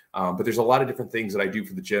sake. But there's a lot of different things that I do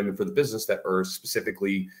for the gym and for the business that are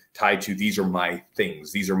specifically tied to these are my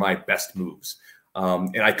things. These are my best moves.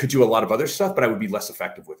 And I could do a lot of other stuff, but I would be less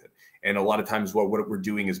effective with it. And a lot of times what we're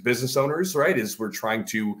doing as business owners, right, is we're trying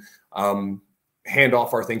to hand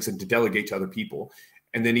off our things and to delegate to other people.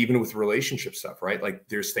 And then even with relationship stuff, right? Like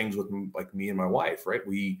there's things with like me and my wife, right?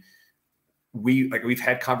 We've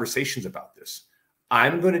had conversations about this.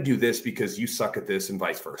 I'm going to do this because you suck at this and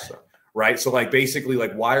vice versa. Right. So like basically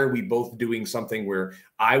like, why are we both doing something where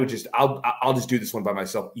I'll just do this one by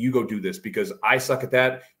myself. You go do this because I suck at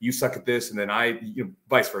that. You suck at this. And then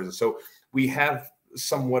vice versa. So we have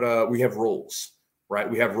we have roles, right?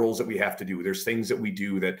 We have roles that we have to do. There's things that we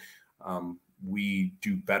do that we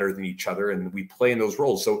do better than each other, and we play in those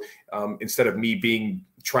roles. So instead of me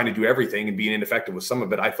trying to do everything and being ineffective with some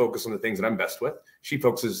of it, I focus on the things that I'm best with. She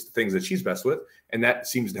focuses the things that she's best with. And that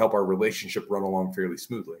seems to help our relationship run along fairly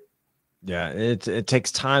smoothly. Yeah, it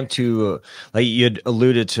takes time to, like you had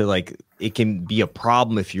alluded to, like it can be a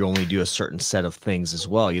problem if you only do a certain set of things as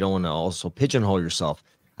well. You don't want to also pigeonhole yourself.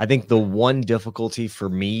 I think the one difficulty for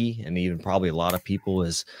me, and even probably a lot of people,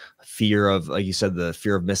 is fear of, like you said, the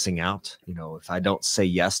fear of missing out. You know, if I don't say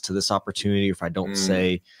yes to this opportunity, if I don't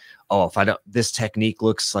say, oh, if I don't, this technique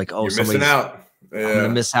looks like, oh, you're missing out. Yeah. I'm going to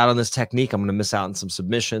miss out on this technique. I'm going to miss out on some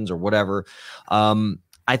submissions or whatever.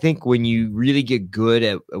 I think when you really get good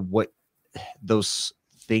at what those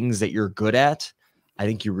things that you're good at, I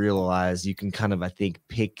think you realize you can kind of, I think,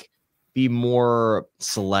 be more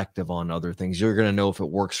selective on other things. You're going to know if it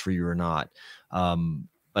works for you or not.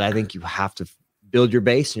 But I think you have to build your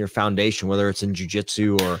base and your foundation, whether it's in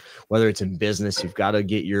jiu-jitsu or whether it's in business. You've got to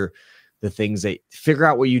get the things that figure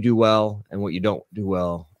out what you do well and what you don't do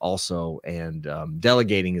well also. And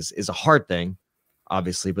delegating is a hard thing,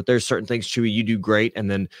 obviously, but there's certain things, Chewy, you do great. And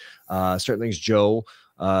then certain things, Joe,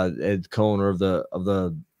 co-owner of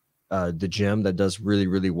the gym, that does really,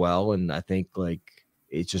 really well. And I think like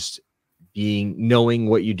it's just knowing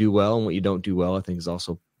what you do well and what you don't do well, I think is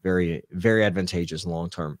also very, very advantageous long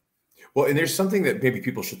term. Well, and there's something that maybe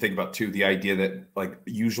people should think about too, the idea that like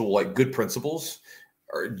usual, like good principles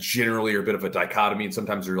are generally a bit of a dichotomy, and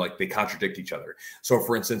sometimes they contradict each other. So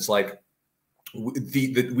for instance, like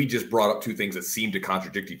we just brought up two things that seem to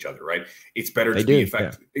contradict each other, right? It's better to be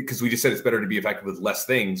effective because we just said it's better to be effective with less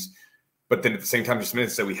things, but then at the same time, just a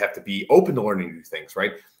minute said we have to be open to learning new things,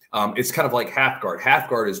 right? It's kind of like half guard. Half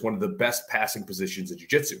guard is one of the best passing positions in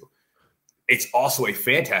jiu-jitsu. It's also a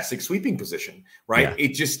fantastic sweeping position, right? Yeah.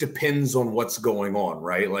 It just depends on what's going on,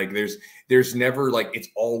 right? Like there's never like, it's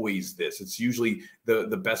always this. It's usually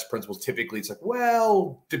the best principles. Typically it's like,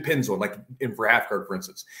 well, depends on, like, and for half guard, for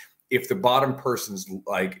instance, if the bottom person's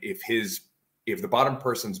like, if the bottom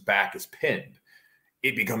person's back is pinned,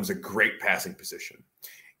 it becomes a great passing position.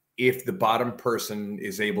 If the bottom person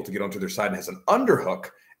is able to get onto their side and has an underhook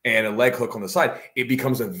and a leg hook on the side, it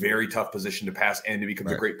becomes a very tough position to pass, and it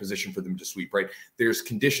becomes a great position for them to sweep, right? There's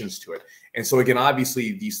conditions to it. And so again,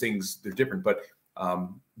 obviously these things, they're different, but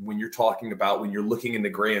when you're talking about, when you're looking in the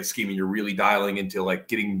grand scheme and you're really dialing into like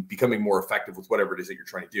becoming more effective with whatever it is that you're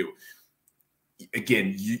trying to do,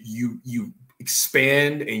 again, you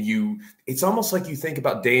expand, and it's almost like you think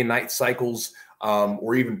about day and night cycles,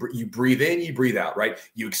 or even you breathe in, you breathe out, right?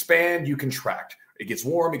 You expand, you contract. It gets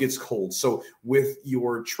warm, it gets cold. So with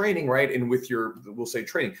your training, right, and with we'll say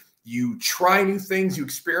training, you try new things, you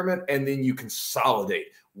experiment, and then you consolidate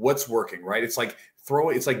what's working, right? It's like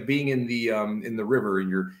being in the river,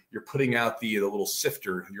 and you're putting out the little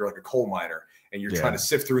sifter. You're like a coal miner, and you're trying to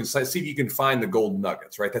sift through and see if you can find the gold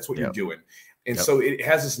nuggets, right? That's what you're doing. And so it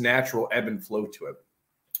has this natural ebb and flow to it.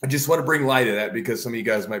 I just want to bring light to that, because some of you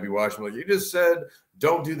guys might be watching like, you just said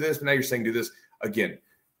don't do this, but now you're saying do this. Again,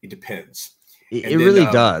 it depends. It really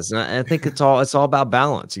does. And I think it's all about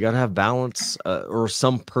balance. You got to have balance, or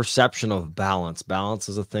some perception of balance. Balance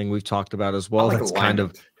is a thing we've talked about as well. That's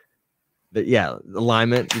alignment.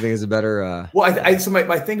 Alignment. You think is a better. Well, so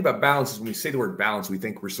my thing about balance is, when we say the word balance, we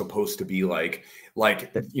think we're supposed to be like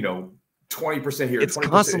 20% here. It's 20%.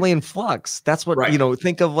 Constantly in flux. That's what,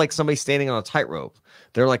 think of like somebody standing on a tightrope.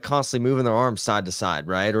 They're like constantly moving their arms side to side,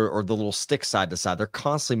 right? Or the little stick side to side. They're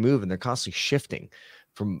constantly moving. They're constantly shifting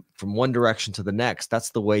from one direction to the next.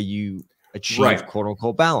 That's the way you achieve quote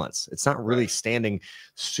unquote balance. It's not really standing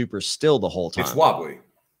super still the whole time. It's wobbly.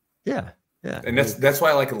 Yeah. Yeah. And that's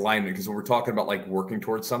why I like alignment, because when we're talking about like working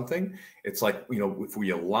towards something, it's like, if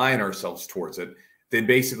we align ourselves towards it, then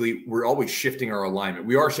basically we're always shifting our alignment.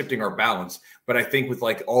 We are shifting our balance. But I think with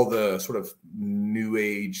like all the sort of new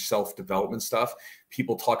age self-development stuff,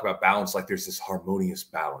 people talk about balance like there's this harmonious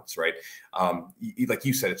balance, right? Like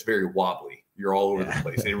you said, it's very wobbly. You're all over the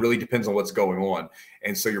place. It really depends on what's going on.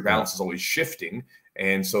 And so your balance is always shifting.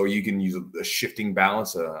 And so you can use a shifting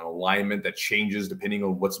balance, an alignment that changes depending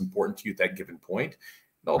on what's important to you at that given point.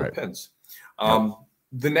 It all depends.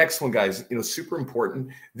 The next one, guys, super important.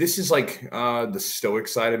 This is like the stoic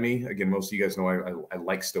side of me. Again, most of you guys know I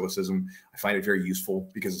like stoicism. I find it very useful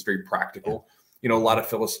because it's very practical. A lot of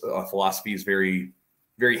philosophy is very,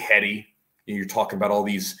 very heady. You're talking about all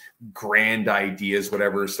these grand ideas,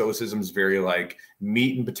 whatever. Stoicism is very like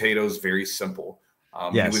meat and potatoes, very simple.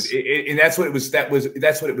 Yes. And that's what it was.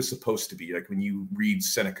 That's what it was supposed to be. Like when you read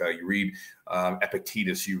Seneca, you read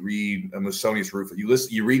Epictetus, you read Musonius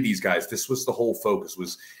Rufus, you read these guys. This was the whole focus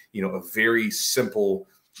was, a very simple,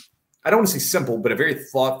 I don't want to say simple, but a very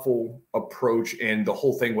thoughtful approach. And the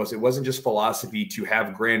whole thing was, it wasn't just philosophy to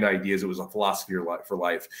have grand ideas. It was a philosophy for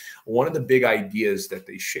life. One of the big ideas that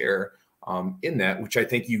they share in that, which I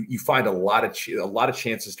think you find a lot of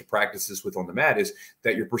chances to practice this with on the mat, is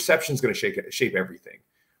that your perception is going to shape everything.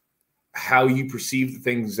 How you perceive the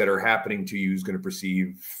things that are happening to you is going to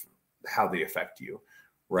perceive how they affect you,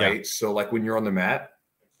 right? Yeah. So like when you're on the mat,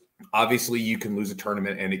 obviously you can lose a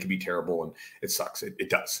tournament and it can be terrible and it sucks. It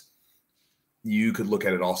does. You could look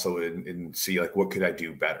at it also and see like, what could I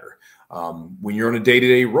do better? When you're on a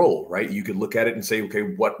day-to-day roll, right? You could look at it and say, okay,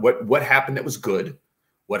 what happened that was good?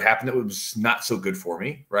 What happened that was not so good for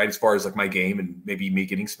me, right? As far as like my game and maybe me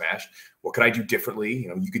getting smashed, what could I do differently?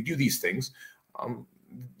 You could do these things.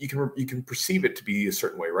 You can perceive it to be a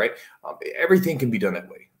certain way, right? Everything can be done that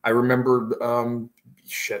way. I remember,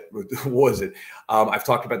 what was it? I've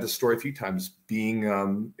talked about this story a few times,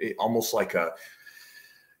 being almost like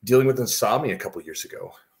dealing with insomnia a couple of years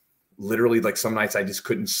ago. Literally, like some nights I just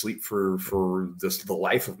couldn't sleep for the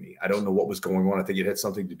life of me. I don't know what was going on. I think it had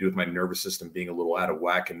something to do with my nervous system being a little out of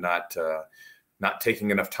whack and not taking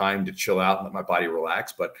enough time to chill out and let my body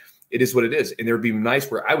relax. But it is what it is. And there would be nights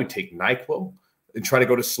where I would take NyQuil and try to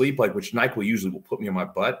go to sleep, which NyQuil usually will put me on my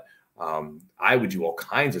butt. I would do all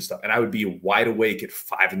kinds of stuff, and I would be wide awake at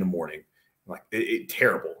 5 a.m. Like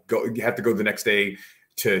terrible. You have to go the next day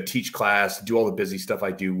to teach class, do all the busy stuff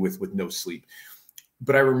I do with no sleep.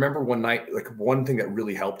 But I remember one night, like one thing that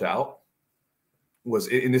really helped out was,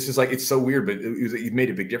 and this is like, it's so weird, but it made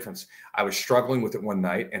a big difference. I was struggling with it one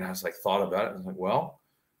night and I was like, thought about it. I was like, well,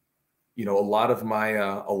 a lot of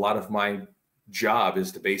my job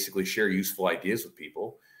is to basically share useful ideas with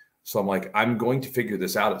people. So I'm like, I'm going to figure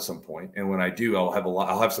this out at some point. And when I do, I'll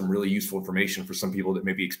have some really useful information for some people that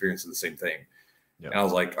may be experiencing the same thing. Yep. And I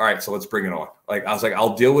was like, all right, so let's bring it on. Like, I was like,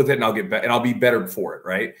 I'll deal with it and I'll get better and I'll be better for it.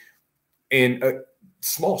 Right. And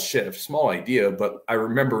small shift, small idea. But I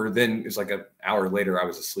remember then it was like an hour later, I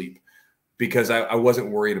was asleep because I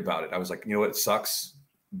wasn't worried about it. I was like, it sucks.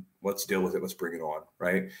 Let's deal with it. Let's bring it on.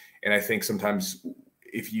 Right. And I think sometimes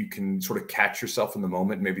if you can sort of catch yourself in the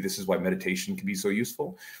moment, maybe this is why meditation can be so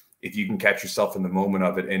useful. If you can catch yourself in the moment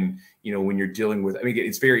of it. And, when you're dealing with,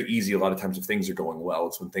 it's very easy. A lot of times if things are going well,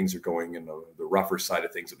 it's when things are going in the rougher side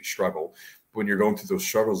of things that we struggle. But when you're going through those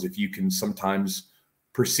struggles, if you can sometimes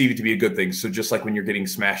perceive it to be a good thing. So just like when you're getting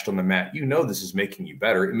smashed on the mat, this is making you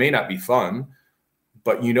better. It may not be fun,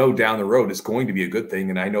 but down the road it's going to be a good thing.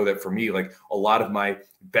 And I know that for me, like a lot of my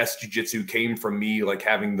best jiu-jitsu came from me, like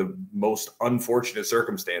having the most unfortunate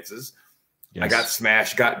circumstances. Yes. I got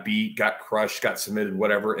smashed, got beat, got crushed, got submitted,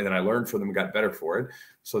 whatever. And then I learned from them and got better for it.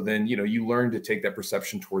 So then, you learn to take that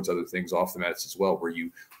perception towards other things off the mats as well, where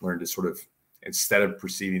you learn to sort of, instead of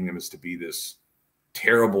perceiving them as to be this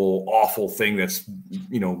terrible, awful thing that's,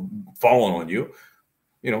 falling on you,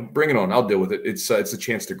 bring it on. I'll deal with it. It's a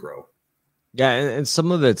chance to grow. Yeah. And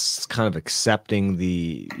some of it's kind of accepting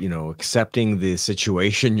the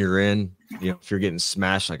situation you're in. If you're getting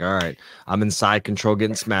smashed, like, all right, I'm in side control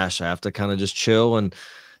getting smashed. I have to kind of just chill and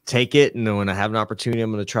take it. And when I have an opportunity,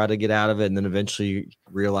 I'm going to try to get out of it. And then eventually you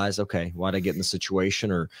realize, okay, why'd I get in the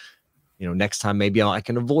situation? Or, next time maybe I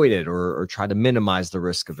can avoid it or try to minimize the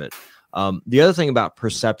risk of it. The other thing about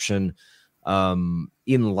perception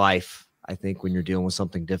in life, I think when you're dealing with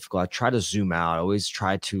something difficult, I try to zoom out. I always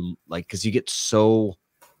try to because you get so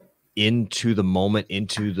into the moment,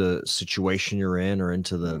 into the situation you're in, or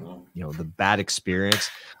into the, the bad experience.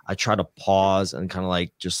 I try to pause and kind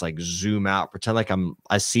of just zoom out, pretend like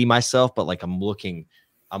I see myself, but like I'm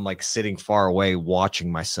like sitting far away, watching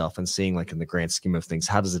myself and seeing like in the grand scheme of things,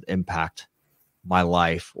 how does it impact my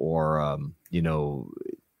life or,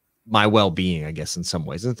 my well-being, I guess, in some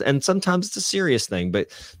ways. And sometimes it's a serious thing, but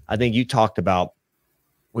I think you talked about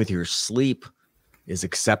with your sleep is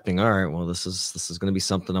accepting, all right, well, this is going to be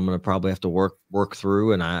something I'm going to probably have to work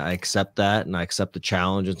through. And I accept that. And I accept the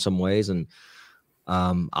challenge in some ways. And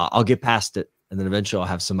I'll get past it. and then eventually I'll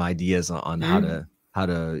have some ideas on how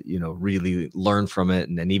to, you know, really learn from it,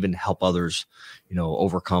 and then even help others, you know,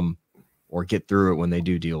 overcome or get through it when they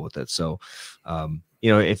do deal with it. So,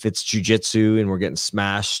 you know, if it's jujitsu and we're getting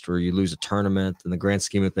smashed or you lose a tournament, in the grand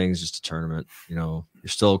scheme of things, just a tournament, you know, you're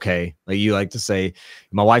still okay. Like you like to say,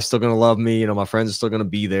 my wife's still going to love me. You know, my friends are still going to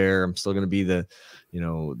be there. I'm still going to be the, you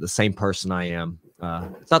know, the same person I am.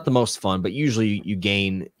 It's not the most fun, but usually you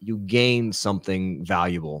gain something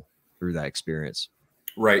valuable through that experience.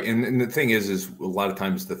 Right. And the thing is a lot of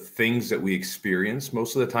times the things that we experience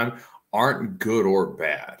most of the time aren't good or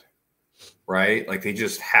bad, right? Like they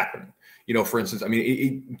just happen. You know, for instance, I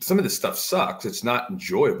mean, some of this stuff sucks. It's not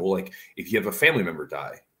enjoyable. Like if you have a family member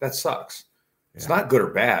die, that sucks. It's not good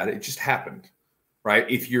or bad. It just happened, right?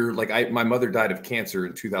 If you're like, my mother died of cancer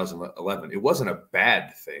in 2011. It wasn't a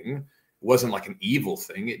bad thing. It wasn't like an evil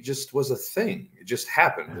thing. It just was a thing. It just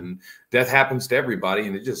happened, and death happens to everybody,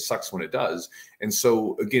 and it just sucks when it does. And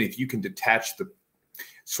so again, if you can detach the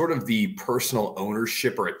sort of the personal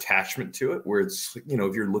ownership or attachment to it, where it's, you know,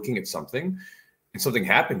 if you're looking at something and something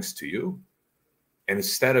happens to you, and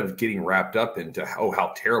instead of getting wrapped up into, oh,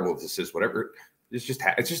 how terrible this is, whatever, it's just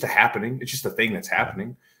a happening. It's just a thing that's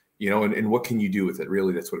happening, you know, and what can you do with it?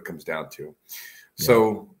 Really, that's what it comes down to.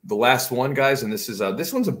 So the last one, guys, and this is I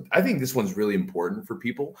think this one's really important for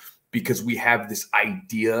people, because we have this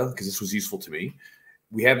idea, because this was useful to me.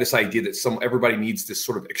 We have this idea that everybody needs this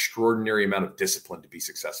sort of extraordinary amount of discipline to be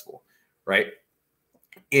successful, right?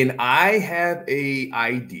 And I have a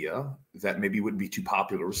idea that maybe wouldn't be too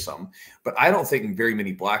popular with some, but I don't think very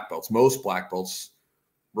many black belts, most black belts,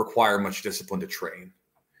 require much discipline to train,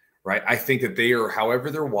 right? I think that they are, however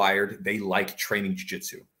they're wired, they like training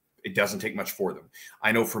jiu-jitsu. It doesn't take much for them.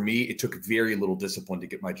 I know for me, it took very little discipline to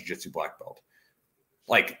get my jiu-jitsu black belt.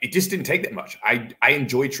 Like it just didn't take that much. I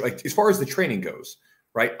enjoy, like, as far as the training goes,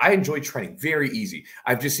 right? I enjoy training, very easy.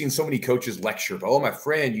 I've just seen so many coaches lecture, oh, my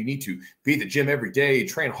friend, you need to be at the gym every day,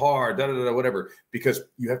 train hard, whatever, because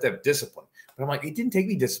you have to have discipline. But I'm like, it didn't take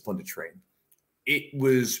me discipline to train. It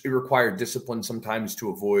required discipline sometimes to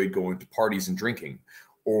avoid going to parties and drinking,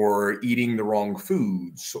 or eating the wrong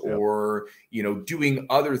foods, or, you know, doing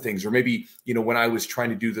other things. Or maybe, you know, when I was trying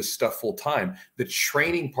to do this stuff full time, the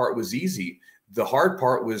training part was easy. The hard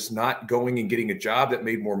part was not going and getting a job that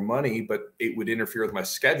made more money, but it would interfere with my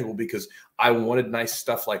schedule, because I wanted nice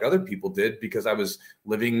stuff like other people did, because I was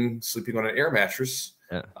sleeping on an air mattress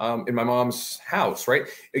in my mom's house, right?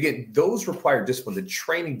 Again, those required discipline. The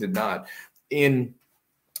training did not. And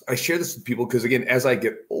I share this with people because, again, as I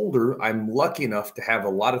get older, I'm lucky enough to have a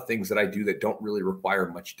lot of things that I do that don't really require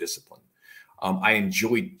much discipline. I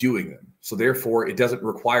enjoy doing them. So therefore, it doesn't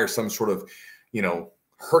require some sort of, you know,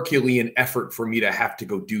 Herculean effort for me to have to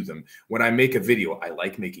go do them. When I make a video, I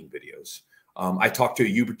like making videos. I talked to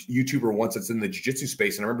a YouTuber once that's in the jiu-jitsu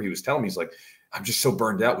space, and I remember he was telling me, he's like, I'm just so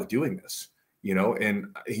burned out with doing this, you know? And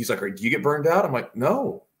he's like, do you get burned out? I'm like,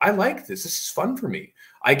 no, I like this. This is fun for me.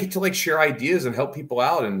 I get to like share ideas and help people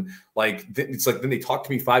out. And like, it's like, then they talk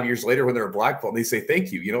to me 5 years later when they're a black belt and they say,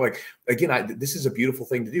 thank you. You know, like, again, this is a beautiful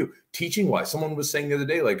thing to do. Teaching wise, someone was saying the other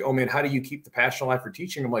day, like, oh man, how do you keep the passion alive for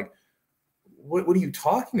teaching? I'm like, what are you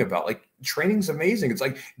talking about? Like, training's amazing. It's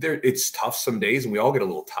like, it's tough some days and we all get a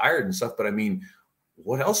little tired and stuff, but I mean,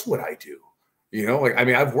 what else would I do? You know, like, I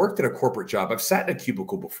mean, I've worked at a corporate job. I've sat in a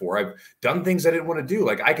cubicle before. I've done things I didn't want to do.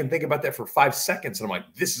 Like, I can think about that for 5 seconds and I'm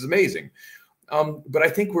like, this is amazing. But I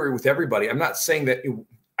think we're with everybody. I'm not saying that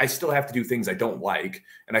I still have to do things I don't like,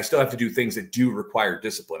 and I still have to do things that do require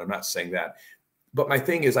discipline. I'm not saying that. But my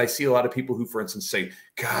thing is, I see a lot of people who, for instance, say,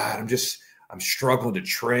 God, I'm struggling to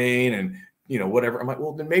train and, you know, whatever. I'm like,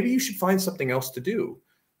 well, then maybe you should find something else to do.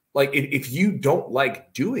 Like, if you don't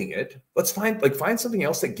like doing it, let's find something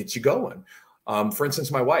else that gets you going. For instance,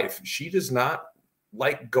 my wife, she does not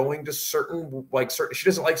like going to she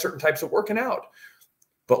doesn't like certain types of working out.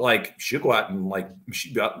 But like, she'll go out and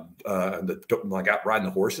she'll be out, out riding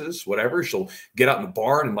the horses, whatever. She'll get out in the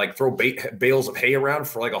barn and like throw bales of hay around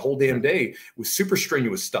for like a whole damn day with super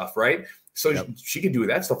strenuous stuff, right? So she can do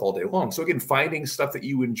that stuff all day long. So again, finding stuff that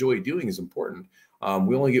you enjoy doing is important.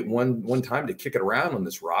 We only get one time to kick it around on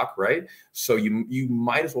this rock, right? So you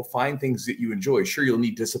might as well find things that you enjoy. Sure, you'll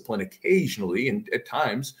need discipline occasionally and at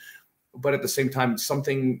times, but at the same time,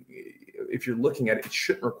 something, if you're looking at it, it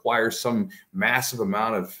shouldn't require some massive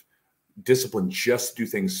amount of discipline just to do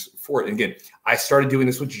things for it. And again, I started doing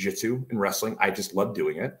this with jiu-jitsu and wrestling. I just love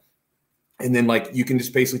doing it. And then like, you can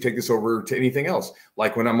just basically take this over to anything else.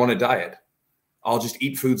 Like when I'm on a diet, I'll just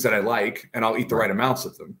eat foods that I like and I'll eat the right amounts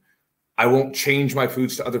of them. I won't change my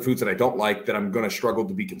foods to other foods that I don't like, that I'm going to struggle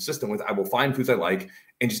to be consistent with. I will find foods I like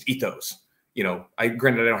and just eat those. you know,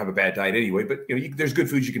 granted, I don't have a bad diet anyway, but you know, there's good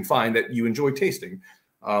foods you can find that you enjoy tasting.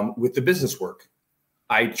 With the business work,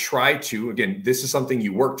 I try to, again, this is something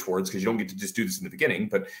you work towards because you don't get to just do this in the beginning,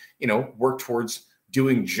 but, you know, work towards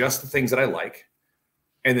doing just the things that I like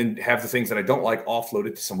and then have the things that I don't like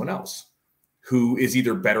offloaded to someone else who is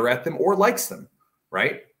either better at them or likes them,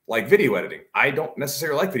 right? Like video editing. I don't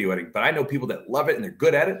necessarily like video editing, but I know people that love it and they're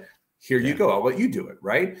good at it. Here you go. I'll let you do it,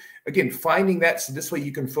 right? Again, finding that so this way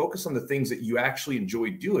you can focus on the things that you actually enjoy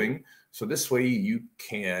doing. So this way you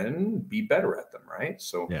can be better at them, right?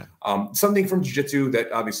 So something from Jiu-Jitsu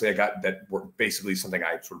that obviously I got that were basically something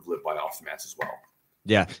I sort of live by off the mats as well.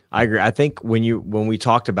 Yeah, I agree. I think when we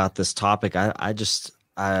talked about this topic, I just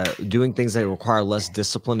doing things that require less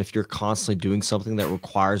discipline. If you're constantly doing something that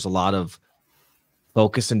requires a lot of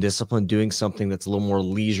focus and discipline, doing something that's a little more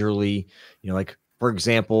leisurely, you know, like for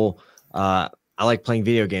example, I like playing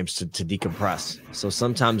video games to decompress. So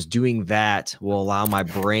sometimes doing that will allow my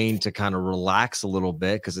brain to kind of relax a little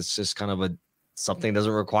bit because it's just kind of something that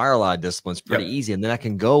doesn't require a lot of discipline. It's pretty easy. And then I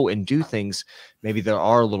can go and do things maybe that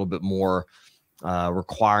are a little bit more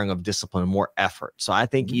requiring of discipline and more effort. So I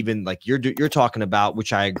think even like you're talking about,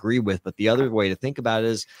 which I agree with, but the other way to think about it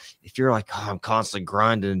is if you're like, oh, I'm constantly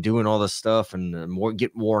grinding and doing all this stuff and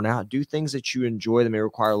get worn out, do things that you enjoy that may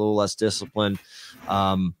require a little less discipline.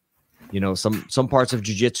 You know, some parts of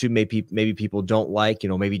jiu-jitsu maybe people don't like, you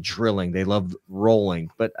know, maybe drilling. They love rolling,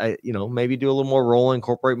 but you know, maybe do a little more rolling,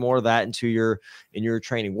 incorporate more of that into your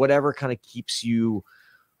training, whatever kind of keeps you,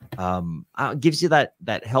 gives you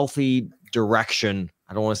that healthy direction.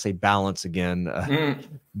 I don't want to say balance again,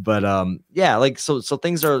 but yeah, like, so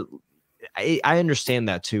things are, I understand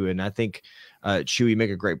that too. And I think, Chewy,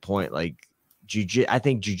 make a great point. Like I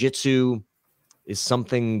think jiu-jitsu is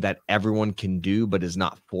something that everyone can do, but is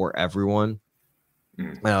not for everyone.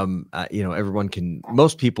 You know,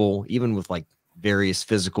 most people, even with like various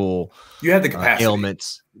physical you have the capacity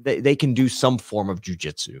ailments, they can do some form of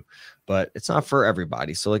jiu-jitsu, but it's not for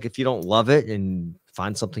everybody. So like, if you don't love it, and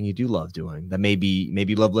find something you do love doing, that maybe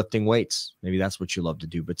you love lifting weights. Maybe that's what you love to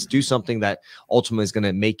do, but do something that ultimately is going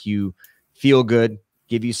to make you feel good,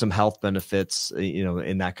 give you some health benefits, you know,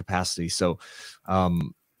 in that capacity. So,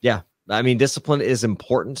 yeah, I mean, discipline is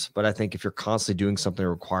important, but I think if you're constantly doing something that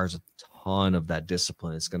requires a ton of that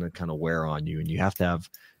discipline, it's going to kind of wear on you, and you have to have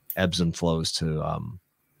ebbs and flows to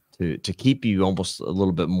keep you almost a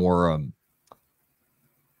little bit more,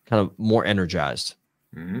 kind of more energized.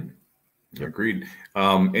 Agreed.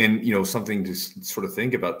 And you know, something to sort of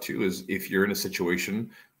think about too is if you're in a situation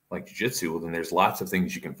like jiu-jitsu, well, then there's lots of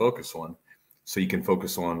things you can focus on. So you can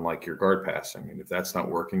focus on like your guard passing, and if that's not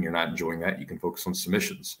working, you're not enjoying that, you can focus on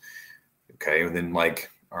submissions. Okay, and then like,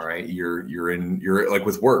 all right, you're like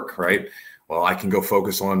with work, right? Well, I can go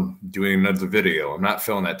focus on doing another video. I'm not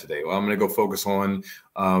feeling that today. Well, I'm going to go focus on,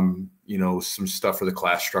 you know, some stuff for the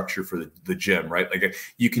class structure for the gym, right? Like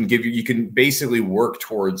you can basically work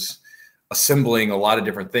towards assembling a lot of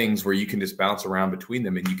different things where you can just bounce around between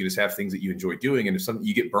them, and you can just have things that you enjoy doing. And if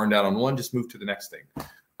you get burned out on one, just move to the next thing.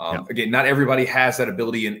 Again, not everybody has that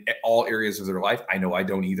ability in all areas of their life. I know I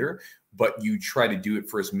don't either, but you try to do it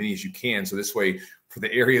for as many as you can. So this way, for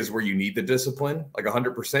the areas where you need the discipline, like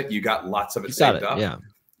 100%, you got lots of it saved up,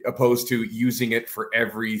 opposed to using it for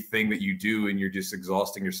everything that you do, and you're just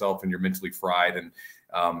exhausting yourself and you're mentally fried. And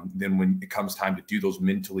then when it comes time to do those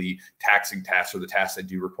mentally taxing tasks, or the tasks that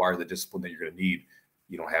do require the discipline that you're going to need,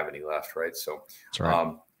 you don't have any left, right? So that's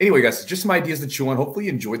right. Anyway, guys, just some ideas to chew on. Hopefully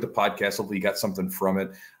you enjoyed the podcast. Hopefully you got something from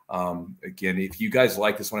it. Again, if you guys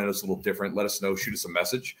like this one, I know it's a little different, let us know, shoot us a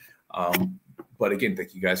message. But again,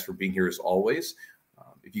 thank you guys for being here as always.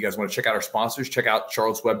 If you guys want to check out our sponsors, check out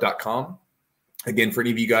charlesweb.com. Again, for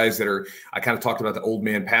any of you guys that are, I kind of talked about the old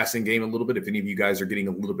man passing game a little bit. If any of you guys are getting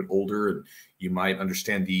a little bit older and you might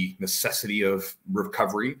understand the necessity of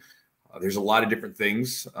recovery, there's a lot of different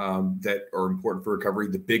things that are important for recovery.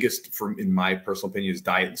 The biggest, in my personal opinion, is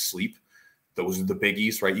diet and sleep. Those are the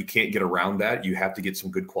biggies, right? You can't get around that. You have to get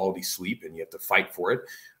some good quality sleep, and you have to fight for it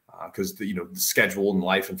because the schedule and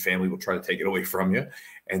life and family will try to take it away from you.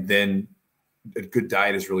 And then a good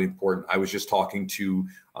diet is really important. I was just talking to,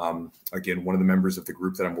 again, one of the members of the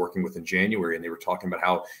group that I'm working with in January, and they were talking about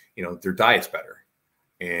how, their diet's better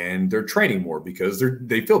and they're training more because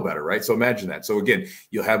they feel better, right? So imagine that. So again,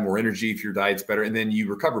 you'll have more energy if your diet's better, and then you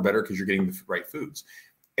recover better because you're getting the right foods.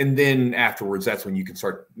 And then afterwards, that's when you can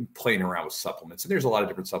start playing around with supplements. And there's a lot of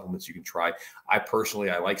different supplements you can try. I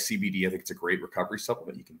like CBD. I think it's a great recovery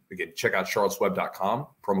supplement. You can, again, check out charlesweb.com.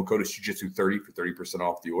 Promo code is Jiu-Jitsu30 for 30%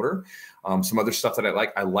 off the order. Some other stuff that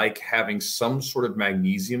I like having some sort of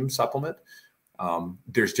magnesium supplement.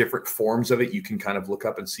 There's different forms of it. You can kind of look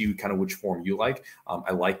up and see kind of which form you like.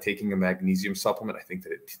 I like taking a magnesium supplement. I think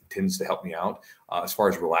that it tends to help me out as far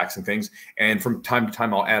as relaxing things. And from time to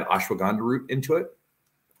time, I'll add ashwagandha root into it.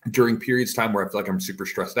 During periods of time where I feel like I'm super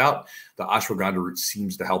stressed out, the ashwagandha root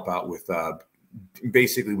seems to help out with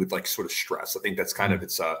basically with like sort of stress. I think that's kind of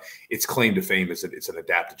its claim to fame is that it's an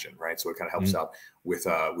adaptogen, right? So it kind of helps out with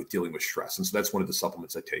dealing with stress. And so that's one of the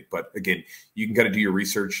supplements I take. But again, you can kind of do your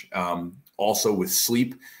research. Also with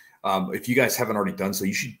sleep, if you guys haven't already done so,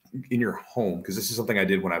 you should in your home, because this is something I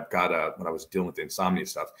did when I was dealing with the insomnia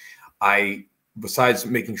stuff. Besides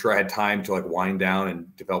making sure I had time to like wind down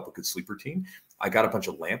and develop a good sleep routine, I got a bunch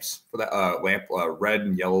of lamps for that, red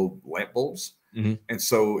and yellow lamp bulbs. And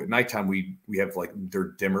so at nighttime, we have like,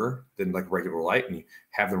 they're dimmer than like regular light, and you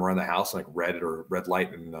have them around the house, like red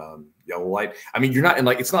light and yellow light. I mean, you're not in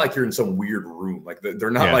like, it's not like you're in some weird room. Like they're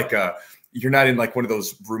not like you're not in like one of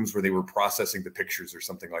those rooms where they were processing the pictures or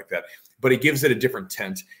something like that, but it gives it a different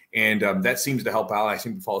tint. And that seems to help out. I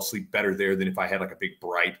seem to fall asleep better there than if I had like a big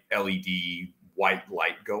bright LED white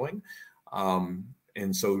light going.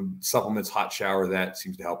 And so supplements, hot shower, that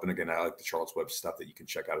seems to help. And again, I like the Charles Webb stuff that you can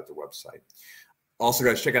check out at their website. Also,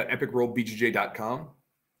 guys, check out epicrollbjj.com.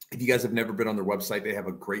 If you guys have never been on their website, they have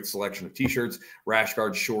a great selection of t-shirts, rash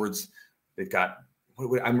guards, shorts. They've got,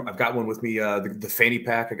 I've got one with me, the fanny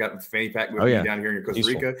pack. I got the fanny pack with me down here in Costa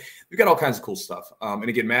Rica. We've got all kinds of cool stuff. And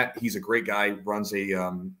again, Matt, he's a great guy, runs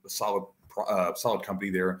a solid company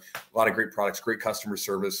there. A lot of great products, great customer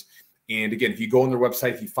service. And again, if you go on their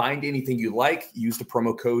website, if you find anything you like, use the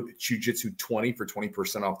promo code Chewjitsu20 for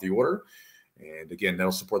 20% off the order. And again,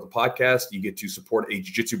 that'll support the podcast. You get to support a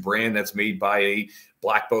jiu-jitsu brand that's made by a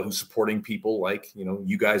black belt who's supporting people like,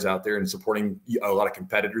 you guys out there and supporting a lot of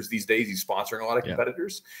competitors these days. He's sponsoring a lot of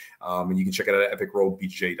competitors. And you can check it out at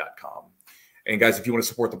epicrollbjj.com. And guys, if you want to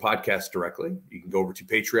support the podcast directly, you can go over to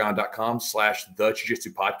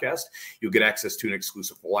patreon.com/the-jiu-jitsu-podcast. You'll get access to an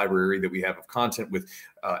exclusive library that we have of content with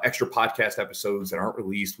extra podcast episodes that aren't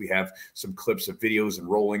released. We have some clips of videos and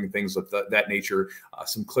rolling and things of that nature,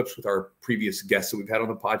 some clips with our previous guests that we've had on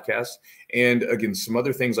the podcast. And again, some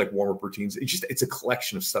other things like warm-up routines. It's a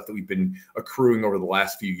collection of stuff that we've been accruing over the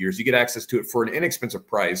last few years. You get access to it for an inexpensive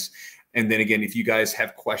price. And then again, if you guys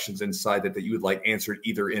have questions inside that you would like answered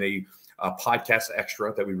either in a podcast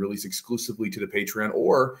extra that we release exclusively to the Patreon,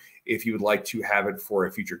 or if you would like to have it for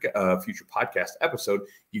a future podcast episode,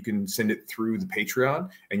 you can send it through the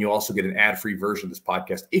Patreon, and you'll also get an ad-free version of this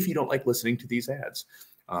podcast if you don't like listening to these ads.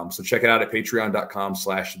 So check it out at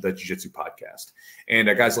patreon.com/the-jiu-jitsu-podcast.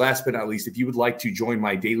 And guys, last but not least, if you would like to join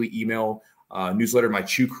my daily email newsletter, my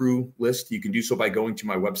Chew Crew list, you can do so by going to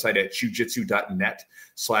my website at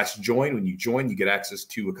chewjitsu.net/join. When you join, you get access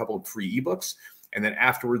to a couple of free ebooks. And then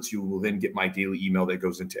afterwards, you will then get my daily email that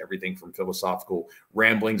goes into everything from philosophical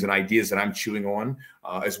ramblings and ideas that I'm chewing on,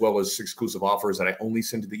 as well as exclusive offers that I only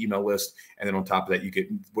send to the email list. And then on top of that, you get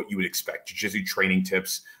what you would expect: jiu-jitsu training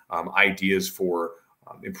tips, ideas for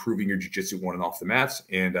improving your jiu-jitsu on and off the mats,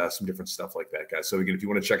 and some different stuff like that, guys. So again, if you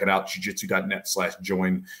want to check it out,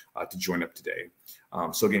 chewjitsu.net/join to join up today.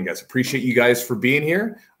 So again, guys, appreciate you guys for being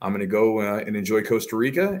here. I'm going to go and enjoy Costa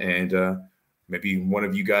Rica, and maybe one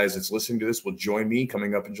of you guys that's listening to this will join me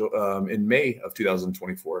coming up in May of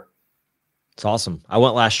 2024. It's awesome. I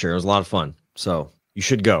went last year. It was a lot of fun. So you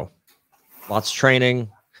should go. Lots of training,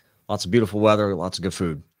 lots of beautiful weather, lots of good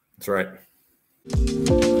food. That's right.